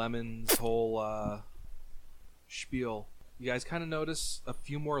Lemon's whole spiel, you guys kind of notice a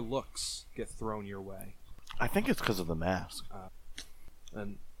few more looks get thrown your way. I think it's because of the mask.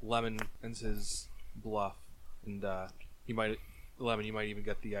 And Lemon ends his bluff, and you might even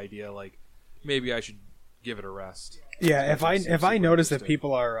get the idea, like, maybe I should give it a rest. Yeah, if I notice that interesting.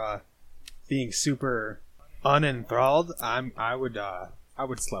 people are being super unenthralled, I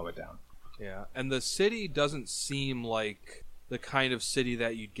would slow it down. Yeah, and the city doesn't seem like the kind of city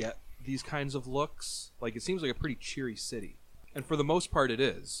that you'd get these kinds of looks. Like, it seems like a pretty cheery city. And for the most part it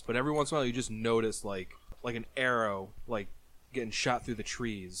is. But every once in a while you just notice, like an arrow, like, getting shot through the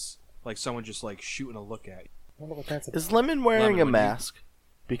trees. Like someone just, like, shooting a look at you. I wonder what that's about. Is Lemon wearing Lemon, a when mask?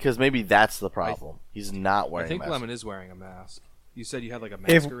 Because maybe that's the problem. He's not wearing I think a mask. Lemon is wearing a mask. You said you had, like, a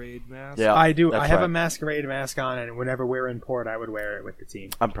masquerade mask? Yeah, I do. that's I have right. a masquerade mask on, and whenever we're in port, I would wear it with the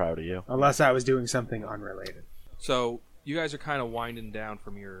team. I'm proud of you. Unless I was doing something unrelated. So, you guys are kind of winding down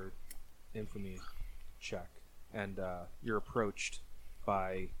from your infamy check, and you're approached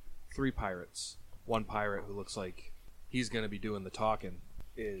by 3 pirates. One pirate who looks like he's going to be doing the talking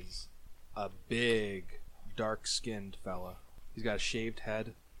is a big, dark-skinned fella. He's got a shaved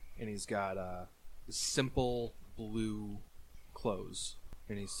head, and he's got simple blue clothes.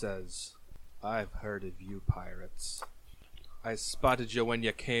 And he says, "I've heard of you pirates. I spotted you when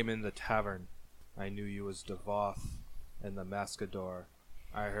you came in the tavern. I knew you was Devoth and the Mascador.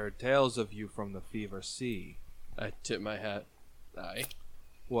 I heard tales of you from the Fever Sea. I tip my hat. Aye.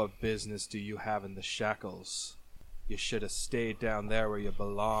 What business do you have in the shackles? You should have stayed down there where you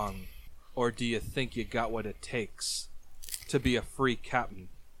belong. Or do you think you got what it takes to be a free captain?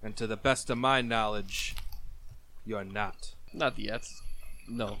 And to the best of my knowledge, you're not." Not yet.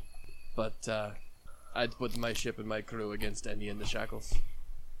 No. But I'd put my ship and my crew against any in the shackles.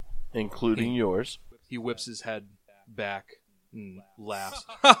 Including yours. He whips his head back and laughs.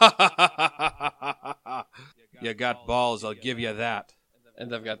 You got balls, I'll give you that.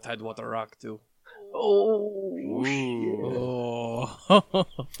 And I've got Tidewater Rock, too.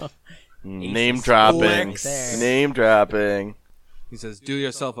 Name dropping. flex there. Name dropping. He says, "Do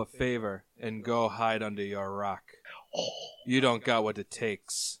yourself a favor and go hide under your rock. You don't got what it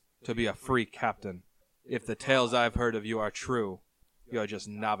takes to be a free captain. If the tales I've heard of you are true, you're just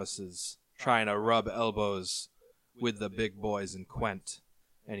novices trying to rub elbows with the big boys in Quent."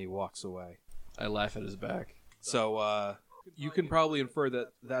 And he walks away. I laugh at his back. So you can probably infer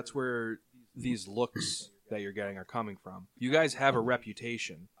that that's where these looks that you're getting are coming from. You guys have a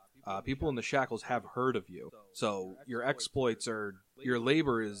reputation. People in the shackles have heard of you. So your exploits your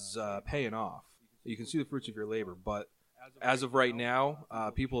labor is paying off. You can see the fruits of your labor. But as of right now,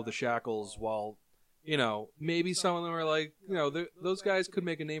 people of the shackles, while, maybe some of them are like, those guys could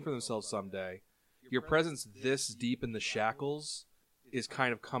make a name for themselves someday. Your presence this deep in the shackles is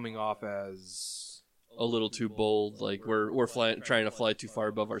kind of coming off as... A little too bold, like we're trying to fly too far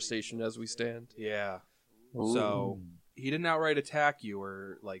above our station as we stand. Yeah. So he didn't outright attack you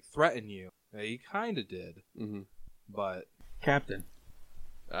or, like, threaten you. He kind of did. Mm-hmm. But Captain,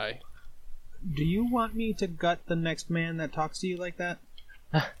 Aye. do you want me to gut the next man that talks to you like that?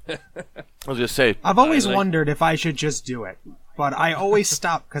 I was gonna say, I've always like- wondered if I should just do it, but I always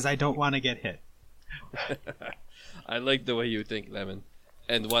stop because I don't want to get hit. I like the way you think, Lemon.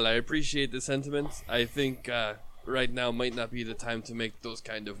 And while I appreciate the sentiment, I think right now might not be the time to make those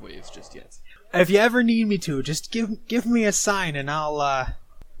kind of waves just yet. If you ever need me to, just give me a sign and I'll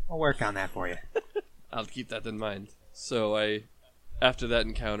work on that for you. I'll keep that in mind. So after that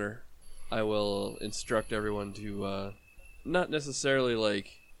encounter, I will instruct everyone to not necessarily like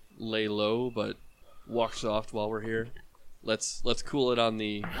lay low, but walk soft while we're here. Let's cool it on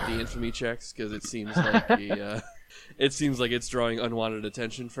the infamy checks because it seems like it seems like it's drawing unwanted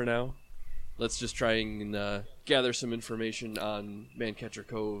attention for now. Let's just try and gather some information on Mancatcher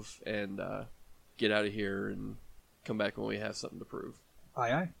Cove and get out of here and come back when we have something to prove.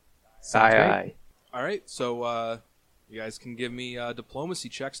 Aye, aye. Aye, aye. All right, so you guys can give me diplomacy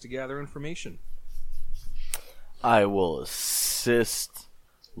checks to gather information. I will assist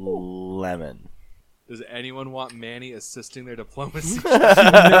Lemon. Does anyone want Manny assisting their diplomacy? No,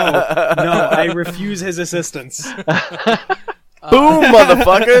 I refuse his assistance. Boom,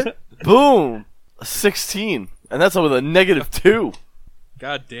 motherfucker! Boom! 16. And that's with a -2.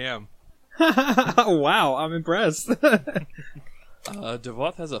 God damn. Wow, I'm impressed.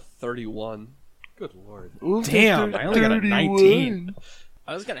 Devoth has a 31. Good lord. Damn, I only got a 19.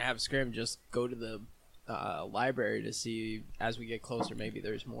 I was gonna have Scram just go to the library to see as we get closer. Maybe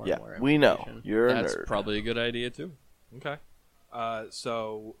there's more. Yeah, and more we know. information. You're a That's nerd. probably a good idea too. Okay.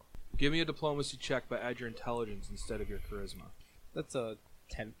 So give me a diplomacy check, but add your intelligence instead of your charisma. That's a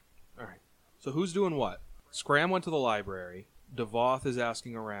 10. All right. So who's doing what? Scram went to the library. Devoth is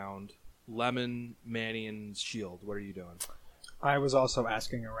asking around. Lemon, Manny, and Shield. What are you doing? I was also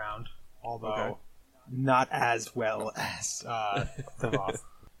asking around, although Okay. not as well as Devoth.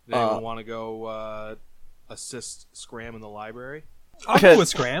 Does anyone want to go assist Scram in the library? I'll go with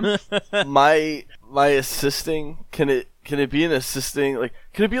Scram. my assisting, can it be an assisting, like,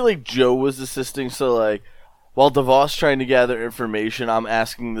 can it be like Joe was assisting, so like while Devoth's trying to gather information, I'm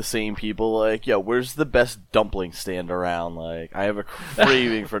asking the same people, like, yo, where's the best dumpling stand around? Like, I have a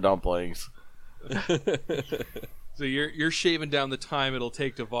craving for dumplings. So you're shaving down the time it'll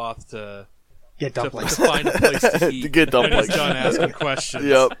take Devoth to Get dumplings. find a place to eat. To get when dumplings. he's done asking questions.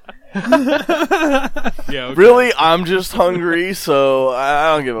 Yep. Yeah. Okay. Really, I'm just hungry, so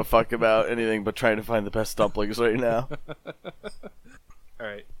I don't give a fuck about anything but trying to find the best dumplings right now. All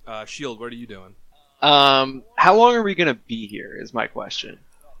right. Shield, what are you doing? How long are we gonna be here? Is my question,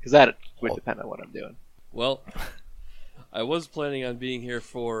 because that would depend on what I'm doing. Well, I was planning on being here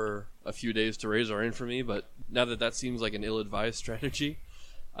for a few days to raise our infamy, but now that seems like an ill-advised strategy,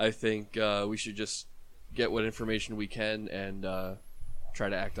 I think we should just get what information we can and try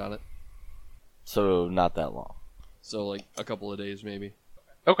to act on it. So, not that long. So, like, a couple of days, maybe.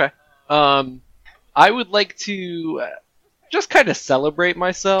 Okay. I would like to just kind of celebrate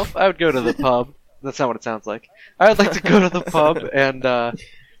myself. I would go to the pub. That's not what it sounds like. I would like to go to the pub and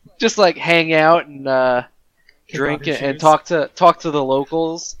just like hang out and drink your and shoes. talk to the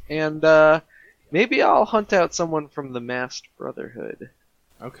locals, and maybe I'll hunt out someone from the Masked Brotherhood.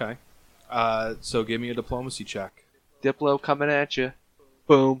 Okay. So give me a diplomacy check. Diplo coming at you.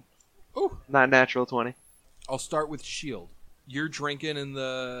 Boom. Ooh. Not natural 20. I'll start with Shield. You're drinking in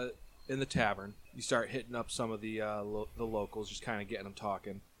the tavern. You start hitting up some of the the locals, just kind of getting them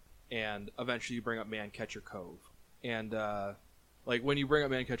talking, and eventually you bring up Mancatcher Cove. And like when you bring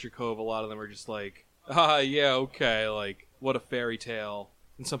up Mancatcher Cove, a lot of them are just like, yeah, okay, like what a fairy tale.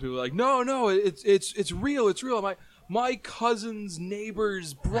 And some people are like, no, it's real, it's real. My cousin's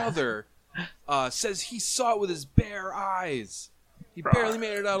neighbor's brother says he saw it with his bare eyes. He barely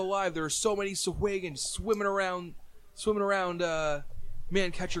made it out alive. There were so many Sawagans swimming around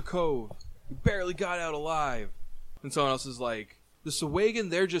Mancatcher Cove. He barely got out alive. And someone else is like, the Sawagan,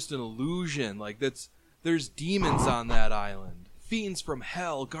 they're just an illusion. Like, there's demons on that island. Fiends from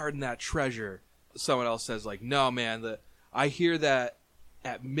hell guarding that treasure. Someone else says, like, no, man, I hear that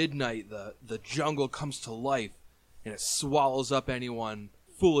at midnight the jungle comes to life and it swallows up anyone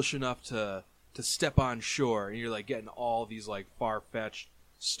foolish enough to step on shore. And you're, like, getting all these, like, far-fetched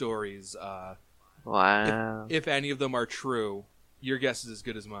stories. Wow. If any of them are true, your guess is as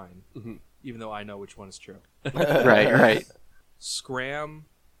good as mine. Mm-hmm. Even though I know which one is true. Right. Scram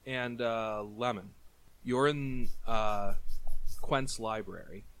and Lemon, you're in Quent's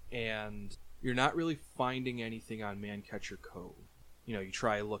library, and you're not really finding anything on Mancatcher Cove. You know, you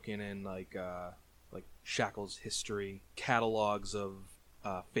try looking in like Shackle's history, catalogs of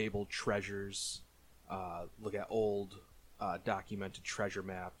fabled treasures, look at old documented treasure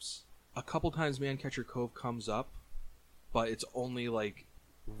maps. A couple times Mancatcher Cove comes up, but it's only like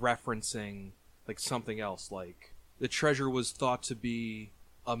referencing like something else, like the treasure was thought to be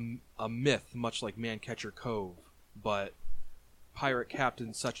a myth, much like Mancatcher Cove, but pirate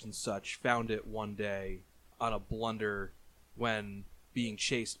captain such and such found it one day on a blunder when being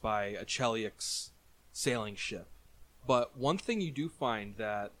chased by a Cheliax sailing ship. But one thing you do find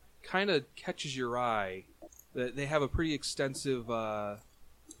that kind of catches your eye, that they have a pretty extensive amount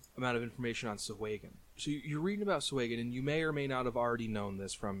of information on Sahuagin. So you're reading about Sahuagin, and you may or may not have already known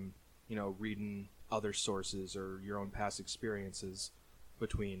this from, reading other sources or your own past experiences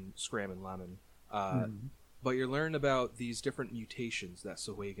between Scram and Lemon. But you're learning about these different mutations that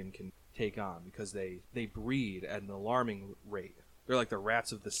Sahuagin can take on because they breed at an alarming rate. They're like the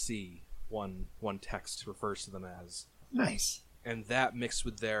rats of the sea, one text refers to them as. Nice. And that mixed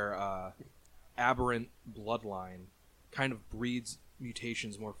with their aberrant bloodline kind of breeds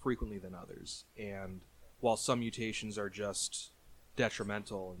mutations more frequently than others. And while some mutations are just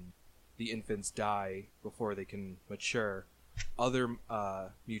detrimental and the infants die before they can mature, other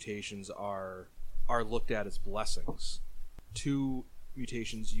mutations are looked at as blessings. 2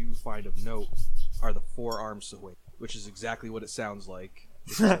 mutations you find of note are the 4-armed Sahuagin, which is exactly what it sounds like.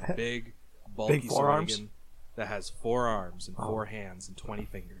 It's a big, bulky Big forearms? Sahuagin that has 4 arms and 4 hands and 20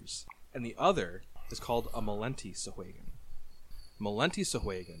 fingers. And the other is called a Malenti Sahuagin. Malenti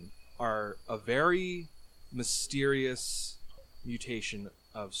Sahuagin are a very mysterious mutation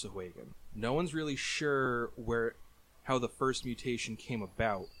of Sahuagin. No one's really sure how the first mutation came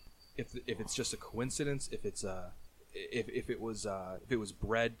about. If it's just a coincidence, if it was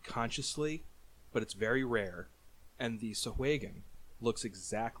bred consciously, but it's very rare. And the Sahuagin looks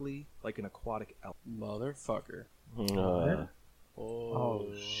exactly like an aquatic elf. Motherfucker. Oh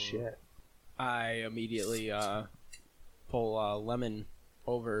shit. I immediately pull Lemon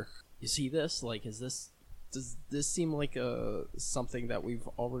over. You see this? Like, does this seem like something that we've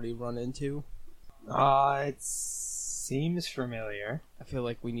already run into? It seems familiar. I feel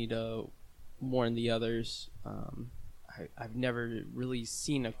like we need to warn the others. I've never really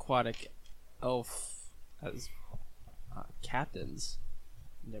seen aquatic elf as captains.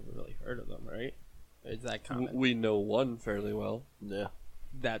 Never really heard of them, right? Is that common? We know one fairly well. Yeah.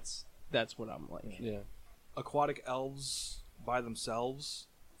 That's what I'm like. Yeah. Aquatic elves, by themselves,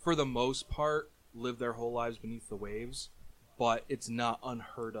 for the most part, live their whole lives beneath the waves, but it's not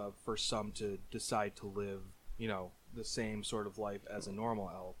unheard of for some to decide to live, the same sort of life as a normal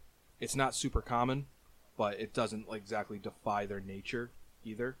elf. It's not super common, but it doesn't exactly defy their nature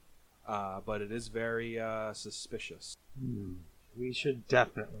either. But it is very suspicious. We should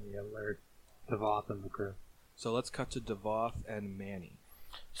definitely alert Devoth and the crew. So let's cut to Devoth and Manny.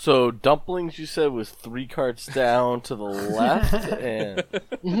 So Dumplings, you said, was 3 carts down to the left, and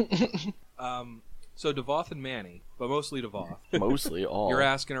So Devoth and Manny, but mostly Devoth. mostly all. You're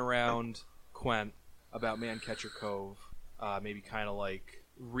asking around Quent about Mancatcher Cove, maybe kind of like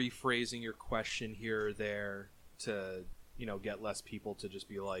rephrasing your question here or there to, get less people to just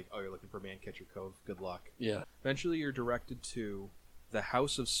be like, oh, you're looking for Mancatcher Cove, good luck. Yeah. Eventually you're directed to the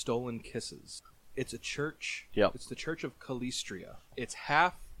House of Stolen Kisses. It's a church. Yep. It's the Church of Calistria. It's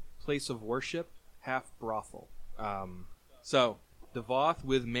half place of worship, half brothel. So Devoth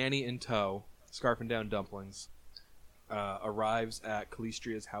with Manny in tow, scarfing down Dumplings, arrives at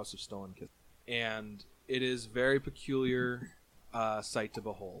Calistria's House of Stolen Kisses. And it is very peculiar sight to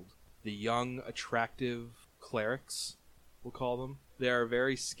behold. The young, attractive clerics, we'll call them, they are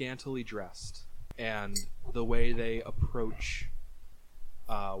very scantily dressed. And the way they approach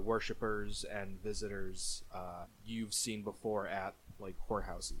worshippers and visitors you've seen before at like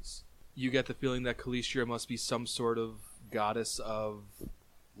courthouses. You get the feeling that Calistria must be some sort of goddess of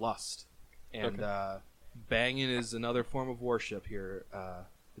lust. And banging is another form of worship here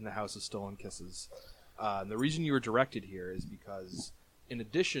in the House of Stolen Kisses. And the reason you were directed here is because, in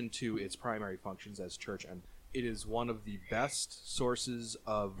addition to its primary functions as church, and it is one of the best sources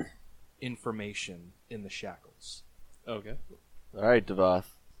of information in the Shackles. Okay. Alright,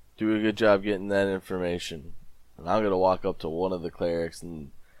 Devoth. Do a good job getting that information. And I'm going to walk up to one of the clerics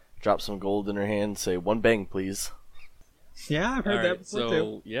and drop some gold in her hand and say, 1 bang, please. Yeah, I've heard All that right, before so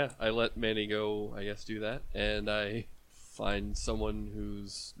too. yeah, I let Manny go, I guess, do that, and I find someone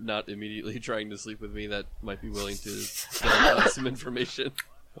who's not immediately trying to sleep with me that might be willing to get some information.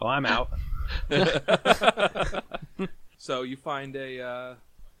 Well, I'm out. So you find a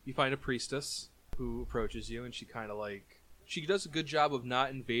priestess who approaches you, and she kind of like, she does a good job of not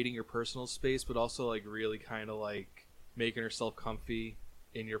invading your personal space, but also like really kind of like making herself comfy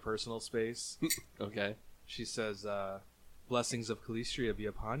in your personal space. Okay. She says, "Blessings of Calistria be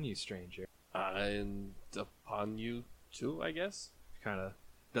upon you, stranger." And upon you too, I guess. Kind of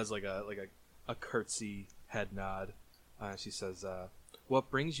does like a curtsy head nod. She says, "What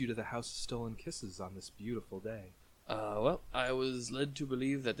brings you to the House of Stolen Kisses on this beautiful day?" Well, I was led to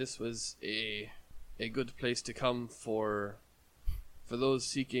believe that this was a good place to come for for those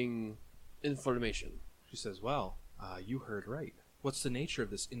seeking information. She says, well, you heard right. What's the nature of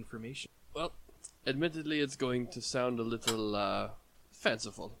this information? Well, admittedly, it's going to sound a little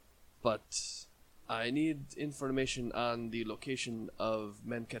fanciful, but I need information on the location of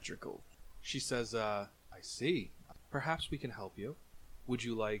Mancatcher Cove. She says, I see. Perhaps we can help you. Would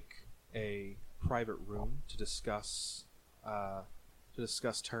you like a private room to discuss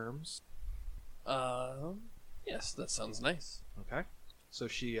terms? Yes, that sounds nice. Okay. So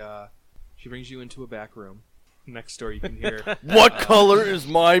she brings you into a back room. Next door, you can hear. What color is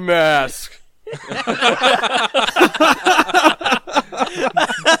my mask?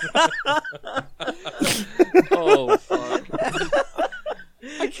 Oh, fuck.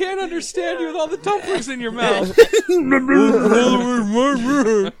 I can't understand you with all the dumplings in your mouth.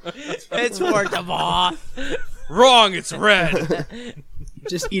 It's for Devoth. Wrong. It's red.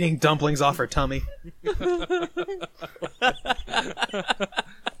 Just eating dumplings off her tummy.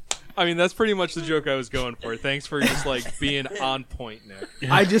 I mean, that's pretty much the joke I was going for. Thanks for just like being on point, Nick.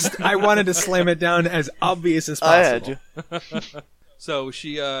 I wanted to slam it down as obvious as possible. I had you. So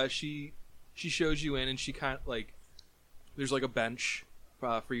she shows you in, and she kind of like there's like a bench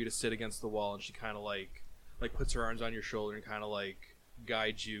for you to sit against the wall, and she kind of like puts her arms on your shoulder and kind of like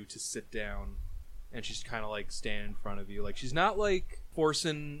guides you to sit down, and she's kind of like standing in front of you. Like she's not like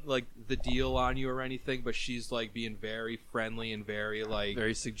forcing like the deal on you or anything, but she's like being very friendly and very like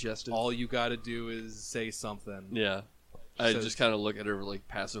Very suggestive. all you got to do is say something. Yeah. I So- just kind of look at her like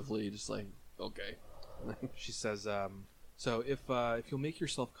passively, just like, okay. She says, so if you'll make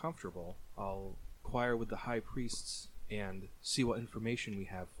yourself comfortable, I'll inquire with the high priests and see what information we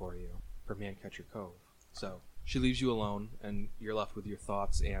have for you for Mancatcher Cove. So she leaves you alone, and you're left with your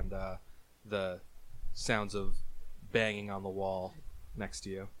thoughts and the sounds of banging on the wall next to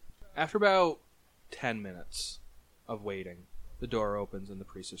you. After about 10 minutes of waiting, the door opens and the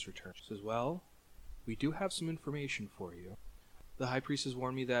priestess returns. She says, well, we do have some information for you. The high priest has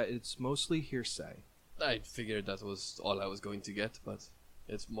warned me that it's mostly hearsay. I figured that was all I was going to get, but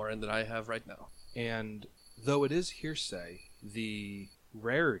it's more than I have right now. And though it is hearsay, the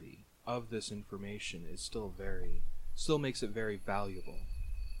rarity of this information is still makes it very valuable.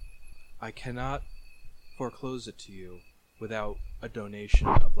 I cannot foreclose it to you without a donation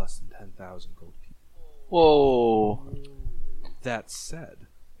of less than 10,000 gold pieces. Whoa. That said,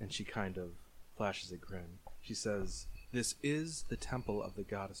 and she kind of flashes a grin, she says, this is the temple of the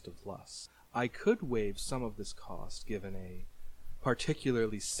goddess of lust. I could waive some of this cost given a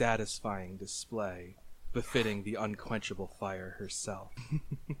particularly satisfying display befitting the unquenchable fire herself.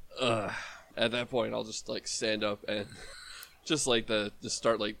 At that point, I'll just like stand up and just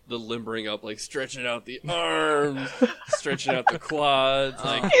start like the limbering up, like stretching out the arms, stretching out the quads,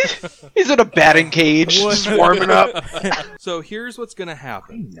 like He's in a batting cage, just warming up. So here's what's going to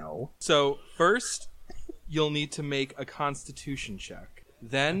happen. No. So first, you'll need to make a constitution check.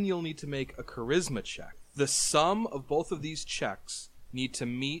 Then you'll need to make a charisma check. The sum of both of these checks need to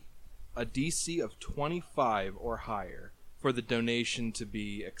meet a DC of 25 or higher for the donation to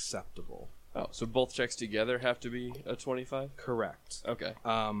be acceptable. oh, so both checks together have to be a 25. Correct. Okay.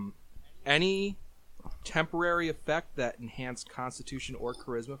 Any temporary effect that enhanced constitution or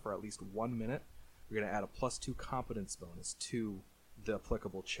charisma for at least 1 minute, you're going to add a +2 competence bonus to the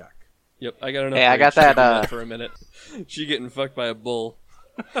applicable check. Yep, I got enough. Hey, I got rage to that, do that for a minute. She getting fucked by a bull.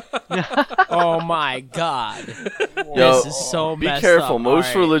 Oh my god. Yo, This is so be messed careful. up. Most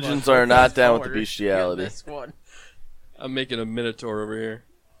Alright, religions let's are not down with the forward. bestiality. Yeah, this one. I'm making a minotaur over here.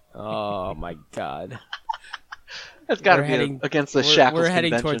 Oh my god. That's got to We're be heading- against the shackles We're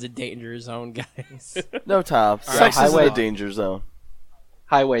heading convention. towards a danger zone, guys. No, Tom. All Sex right, is in highway. the danger zone.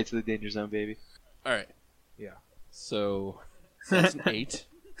 Highway to the danger zone, baby. All right. Yeah. So that's an 8.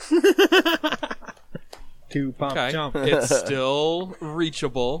 2 pump Okay. jump. It's still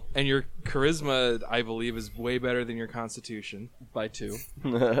reachable, and your charisma, I believe, is way better than your constitution. by 2.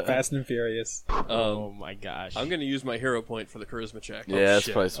 Fast and Furious. Oh my gosh. I'm gonna use my hero point for the charisma check. Yeah, that's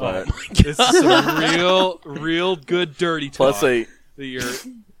shit. probably smart. This is some real good dirty talk. +8. That you're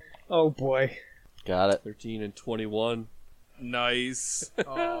Oh boy. Got it. 13 and 21. nice.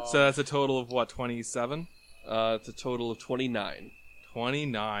 Oh. So that's a total of what, 27? It's a total of 29.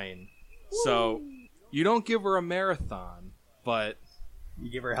 29. So you don't give her a marathon, but You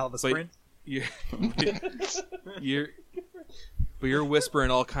give her a hell of a But- sprint. you're, you're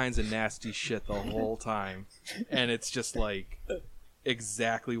whispering all kinds of nasty shit the whole time, and it's just like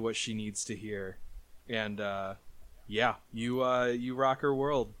exactly what she needs to hear. And yeah, you rock her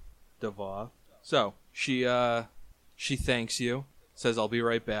world, Devoth. So she thanks you, says I'll be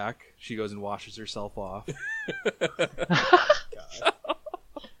right back. She goes and washes herself off.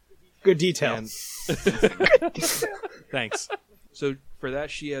 Good detail. And thanks. So for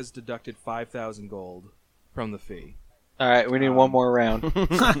that, she has deducted 5,000 gold from the fee. All right, we need one more round.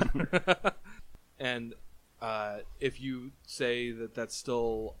 And if you say that that's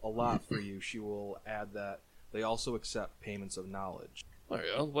still a lot for you, she will add that they also accept payments of knowledge.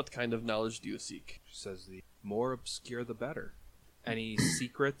 Well, what kind of knowledge do you seek? She says the more obscure, the better. Any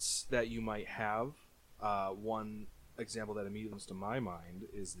secrets that you might have, one example that immediately comes to my mind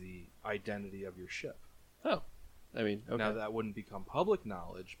is the identity of your ship. Oh, I mean, okay. Now, that wouldn't become public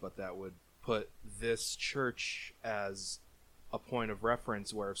knowledge, but that would put this church as a point of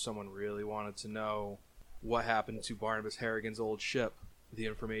reference where if someone really wanted to know what happened to Barnabas Harrigan's old ship, the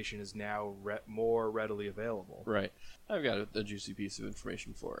information is now more readily available. Right. I've got a juicy piece of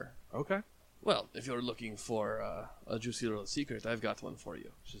information for her. Okay. Well, if you're looking for a juicy little secret, I've got one for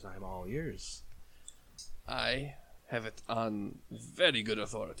you. She says, I'm all ears. I have it on very good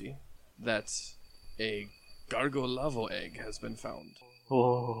authority that a Gargolavo egg has been found.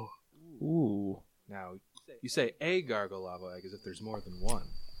 Oh. Ooh. Now, you say a Gargolavo egg as if there's more than one.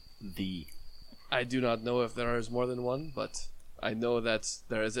 I do not know if there is more than one, but I know that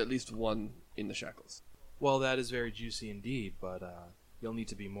there is at least one in the shackles. Well, that is very juicy indeed, but you'll need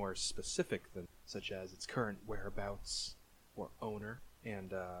to be more specific than such as its current whereabouts or owner,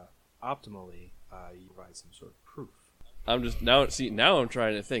 and optimally, you provide some sort of proof. I'm just now I'm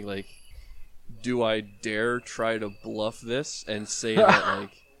trying to think, like, do I dare try to bluff this and say that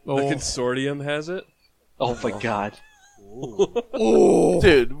like the consortium has it? Oh my god.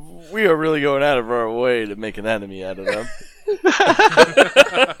 Dude, we are really going out of our way to make an enemy out of them.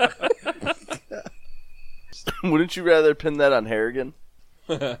 Wouldn't you rather pin that on Harrigan?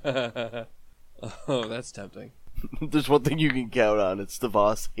 Oh, that's tempting. There's one thing you can count on. It's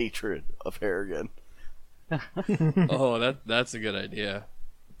DeVos' hatred of Harrigan. Oh, that's a good idea.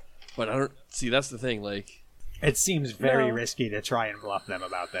 But I don't see. That's the thing. Like, It seems very risky to try and bluff them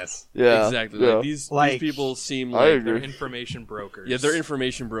about this. Yeah, exactly. yeah. Like, these people seem I like agree. They're information brokers. yeah, they're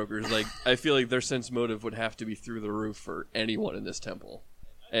information brokers. Like, I feel like their sense motive would have to be through the roof for anyone in this temple.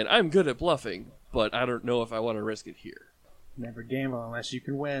 And I'm good at bluffing, but I don't know if I want to risk it here. Never gamble unless you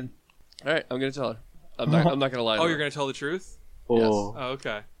can win. All right, I'm gonna tell her. I'm not gonna lie. To Oh, her. you're going to tell the truth? Oh. Oh,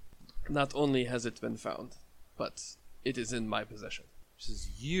 okay. Not only has it been found, but it is in my possession. She says,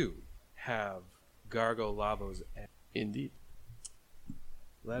 you have Gargolavo's egg. Indeed.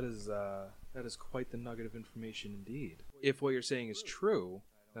 That is quite the nugget of information indeed. If what you're saying is true,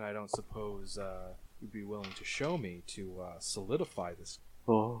 then I don't suppose you'd be willing to show me to solidify this.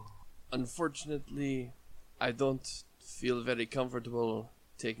 Oh. Unfortunately, I don't feel very comfortable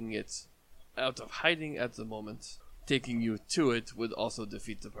taking it out of hiding at the moment. Taking you to it would also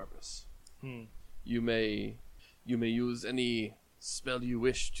defeat the purpose. You may use any spell you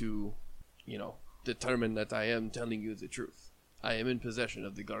wish to, determine that I am telling you the truth. I am in possession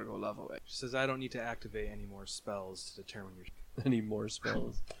of the Gargolavo egg. She says, I don't need to activate any more spells to determine your... Any more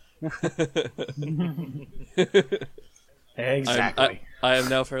spells? Exactly. I am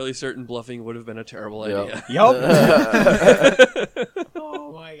now fairly certain bluffing would have been a terrible idea. Yup.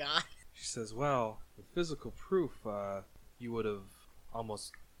 Oh my god. She says, well, with physical proof, you would have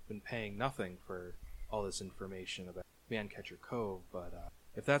almost been paying nothing for all this information about Mancatcher Cove, but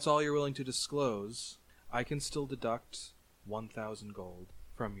if that's all you're willing to disclose, I can still deduct 1,000 gold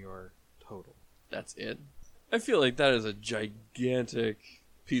from your total. That's it. I feel like that is a gigantic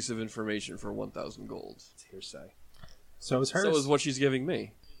piece of information for 1,000 gold. It's hearsay. So is hers. So is what she's giving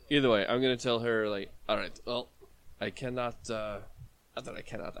me. Either way, I'm going to tell her, like, alright, well, I cannot, not that I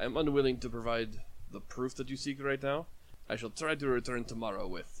cannot, I'm unwilling to provide the proof that you seek right now. I shall try to return tomorrow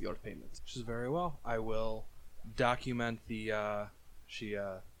with your payment. She says, very well. I will document the, she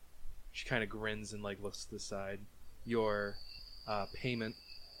kind of grins and, like, looks to the side. Your, payment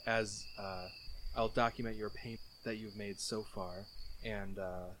as, I'll document your payment that you've made so far, and,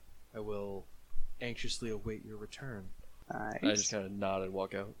 I will anxiously await your return. I just kind of nod and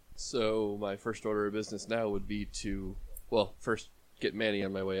walk out. So my first order of business now would be to, well, first get Manny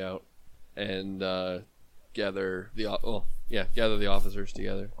on my way out, and gather the officers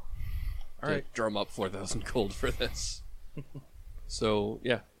together. All right. Drum up 4,000 gold for this. So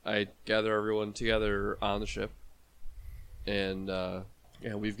yeah, I gather everyone together on the ship, and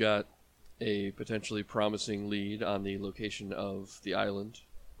we've got a potentially promising lead on the location of the island,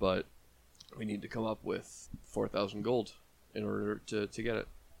 but we need to come up with 4,000 gold in order to get it.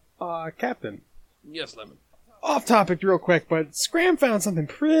 Captain. Yes, Lemon. Off topic real quick, but Scram found something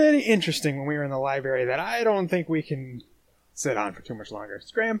pretty interesting when we were in the library that I don't think we can sit on for too much longer.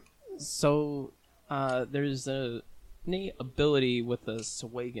 Scram? So, there's a innate ability with the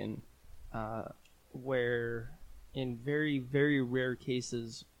Sawagan where in very, very rare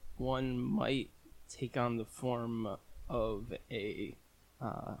cases, one might take on the form of a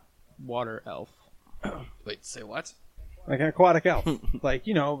water elf. Wait, say what? Like an aquatic elf. Like,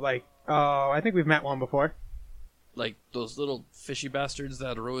 I think we've met one before. Like those little fishy bastards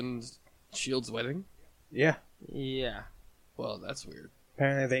that ruined Shield's wedding? Yeah. Yeah. Well, that's weird.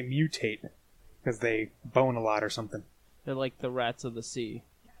 Apparently they mutate because they bone a lot or something. They're like the rats of the sea.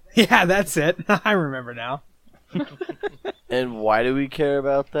 Yeah, that's it. I remember now. And why do we care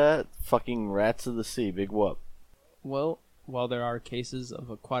about that? Fucking rats of the sea, big whoop. Well, while there are cases of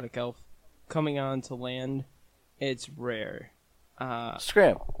aquatic elf coming onto land, it's rare.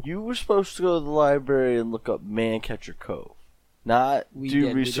 Scram, you were supposed to go to the library and look up Mancatcher Cove, not We do did,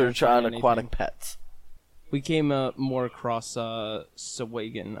 we research didn't find on aquatic anything. pets. We came more across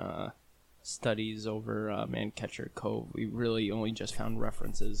Sahuagin studies over Mancatcher Cove. We really only just found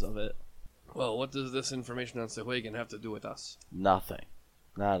references of it. Well, what does this information on Sahuagin have to do with us? Nothing.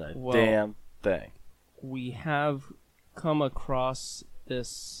 Not a Well- damn thing. We have come across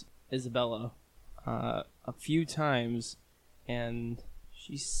this Isabella a few times, and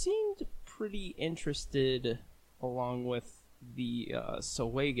she seemed pretty interested along with the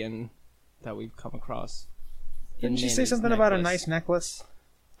Sahuagin that we've come across. in Didn't she say Manny's something about a necklace. nice necklace?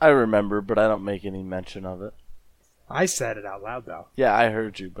 I remember, but I don't make any mention of it. I said it out loud, though. Yeah, I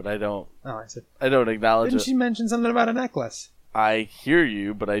heard you, but I don't Oh, I said, acknowledge didn't it. she mention something about a necklace? I hear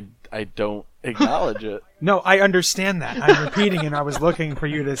you, but I don't acknowledge it. No, I understand that. I'm repeating, and I was looking for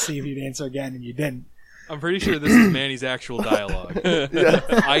you to see if you'd answer again, and you didn't. I'm pretty sure this is Manny's actual dialogue.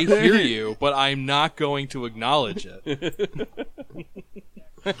 I hear you, but I'm not going to acknowledge it.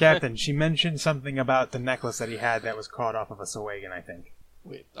 Captain, she mentioned something about the necklace that he had that was caught off of a Sahuagin, I think.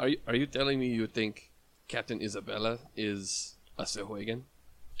 Wait, are you telling me you think Captain Isabella is a Sahuagin?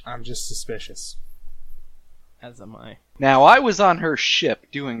 I'm just suspicious. As am I. Now, I was on her ship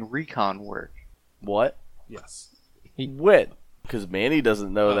doing recon work. What? Yes. When? Because Manny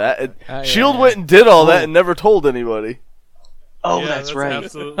doesn't know that. And yeah, Shield yeah. went and did all that and never told anybody. Oh, Yeah, that's right.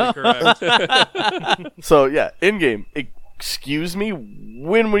 Absolutely correct. So yeah, in game. Excuse me.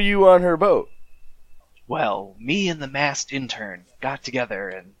 When were you on her boat? Well, me and the masked intern got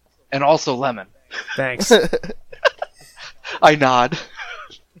together, and also Lemon. Thanks. I nod.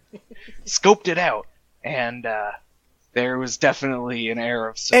 Scoped it out, and there was definitely an air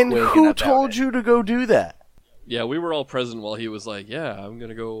of And Sahuagin who about told it. you to go do that? Yeah, we were all present while he was like, "Yeah, I'm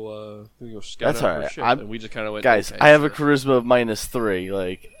gonna go scout That's out her alright. ship," I'm- and we just kind of went, Guys, "Okay, I have a sure." charisma of -3.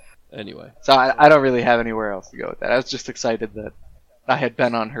 Like, Anyway, So I don't really have anywhere else to go with that. I was just excited that I had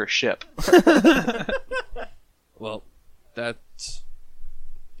been on her ship. well, that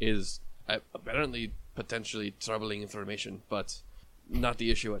is apparently potentially troubling information, but not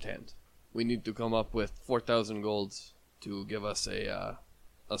the issue at hand. We need to come up with 4,000 gold to give us a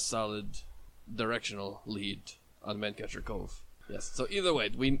solid directional lead on Mancatcher Cove. Yes. So either way,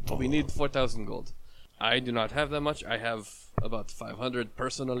 we need 4,000 gold. I do not have that much. I have about 500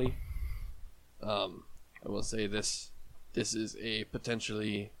 personally. I will say this is a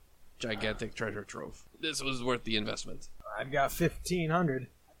potentially gigantic treasure trove. This was worth the investment. I've got 1,500.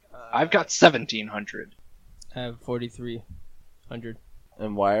 I've got 1,700. I have 4,300.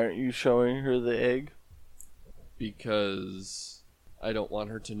 and why aren't you showing her the egg? Because I don't want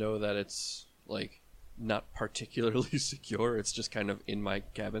her to know that it's like not particularly secure. It's just kind of in my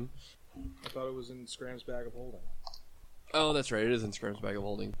cabin. I thought it was in Scram's bag of holding. Oh, that's right. It is in Scrim's bag of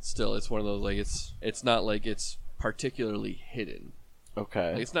holding. Still, it's one of those like it's not like it's particularly hidden.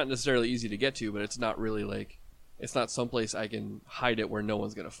 Okay. Like, it's not necessarily easy to get to, but it's not really like it's not someplace I can hide it where no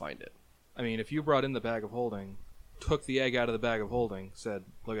one's gonna find it. I mean, if you brought in the bag of holding, took the egg out of the bag of holding, said,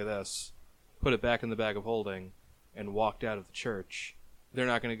 "Look at this," put it back in the bag of holding, and walked out of the church, they're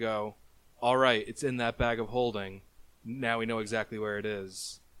not going to go, "All right, it's in that bag of holding. Now we know exactly where it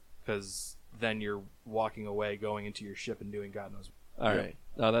is," because then you're walking away, going into your ship, and doing God knows. All right.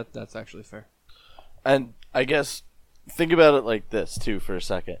 No, that's actually fair. And I guess think about it like this too for a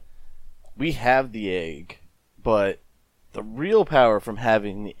second. We have the egg, but the real power from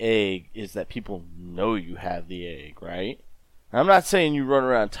having the egg is that people know you have the egg, right? I'm not saying you run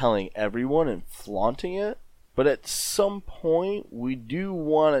around telling everyone and flaunting it, but at some point we do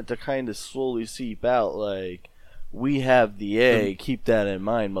want it to kind of slowly seep out like, we have the egg, keep that in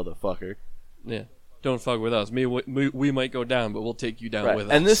mind, motherfucker. Yeah. Don't fuck with us. We might go down, but we'll take you down Right. with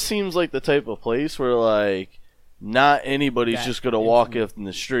us. And this seems like the type of place where, like, not anybody's That just going to walk up in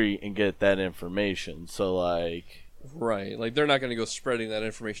the street and get that information. So, like... Right. Like, they're not going to go spreading that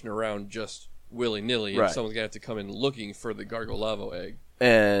information around just willy-nilly. Right. And someone's going to have to come in looking for the Gargo Lavo egg.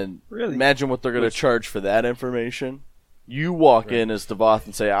 And Really? imagine what they're going to charge for that information. You walk in as Devoth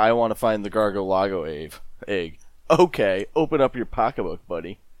and say, I want to find the Gargolago egg. Okay, open up your pocketbook,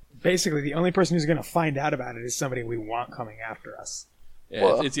 buddy. Basically, the only person who's going to find out about it is somebody we want coming after us. Yeah,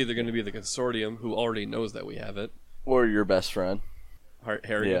 Well- it's either going to be the consortium, who already knows that we have it, Or your best friend.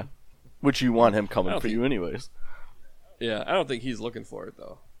 Harry. Yeah. Which you want him I coming don't for think- you anyways. Yeah, I don't think he's looking for it,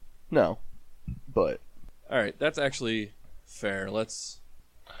 though. No. But Alright, that's actually fair. Let's...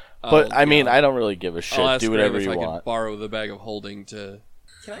 But I mean, yeah, I don't really give a shit. I'll ask Do Graham whatever if you I want. could borrow the bag of holding to...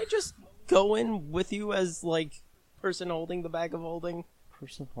 Can I just go in with you as like person holding the bag of holding?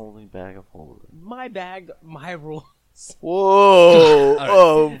 Person holding bag of holding. My bag, my rules. Whoa! right.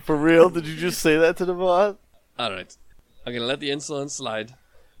 Oh, for real? Did you just say that to Devoth? Alright. I'm going to let the insolence slide,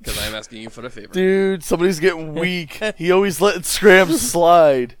 because I'm asking you for a favor. Dude, somebody's getting weak. He always let Scram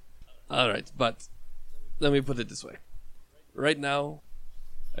slide. Alright, but let me put it this way. Right now,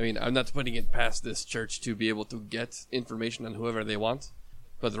 I mean, I'm not putting it past this church to be able to get information on whoever they want,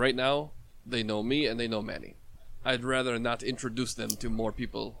 but right now, they know me and they know Manny. I'd rather not introduce them to more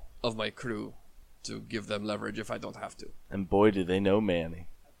people of my crew to give them leverage if I don't have to. And boy, do they know Manny.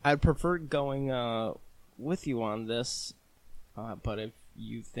 I'd prefer going with you on this, but if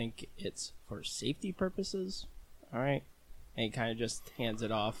you think it's for safety purposes, all right. And he kind of just hands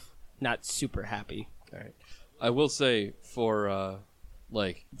it off, not super happy. Alright. I will say, for,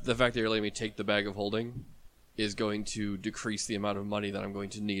 like, the fact that you're letting me take the bag of holding is going to decrease the amount of money that I'm going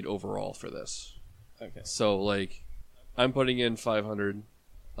to need overall for this. Okay. So, like, I'm putting in 500.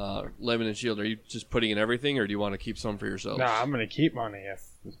 Lemon and Shield, are you just putting in everything, or do you want to keep some for yourselves? No, I'm going to keep money if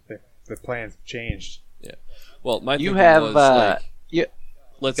the plans changed. Well, my You thinking have, was, like, yeah,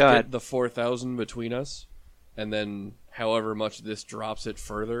 let's go get ahead. the 4,000 between us, and then however much this drops it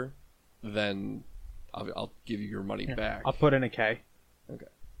further, then I'll give you your money back. I'll put in a K.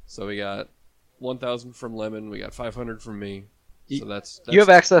 So we got 1,000 from Lemon, we got 500 from me. So that's you have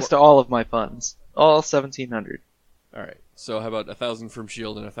access to all of my funds. All 1,700. All right. So how about 1,000 from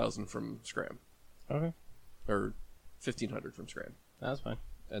Shield and 1,000 from Scram, Okay. or 1,500 from Scram, That's fine.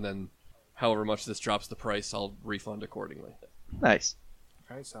 and then however much this drops the price, I'll refund accordingly. Nice.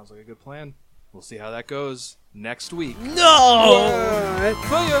 All right, sounds like a good plan. We'll see how that goes next week. No! All right,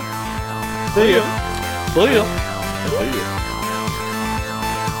 see ya. See ya.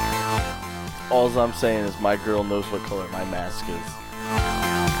 All I'm saying is my girl knows what color my mask is.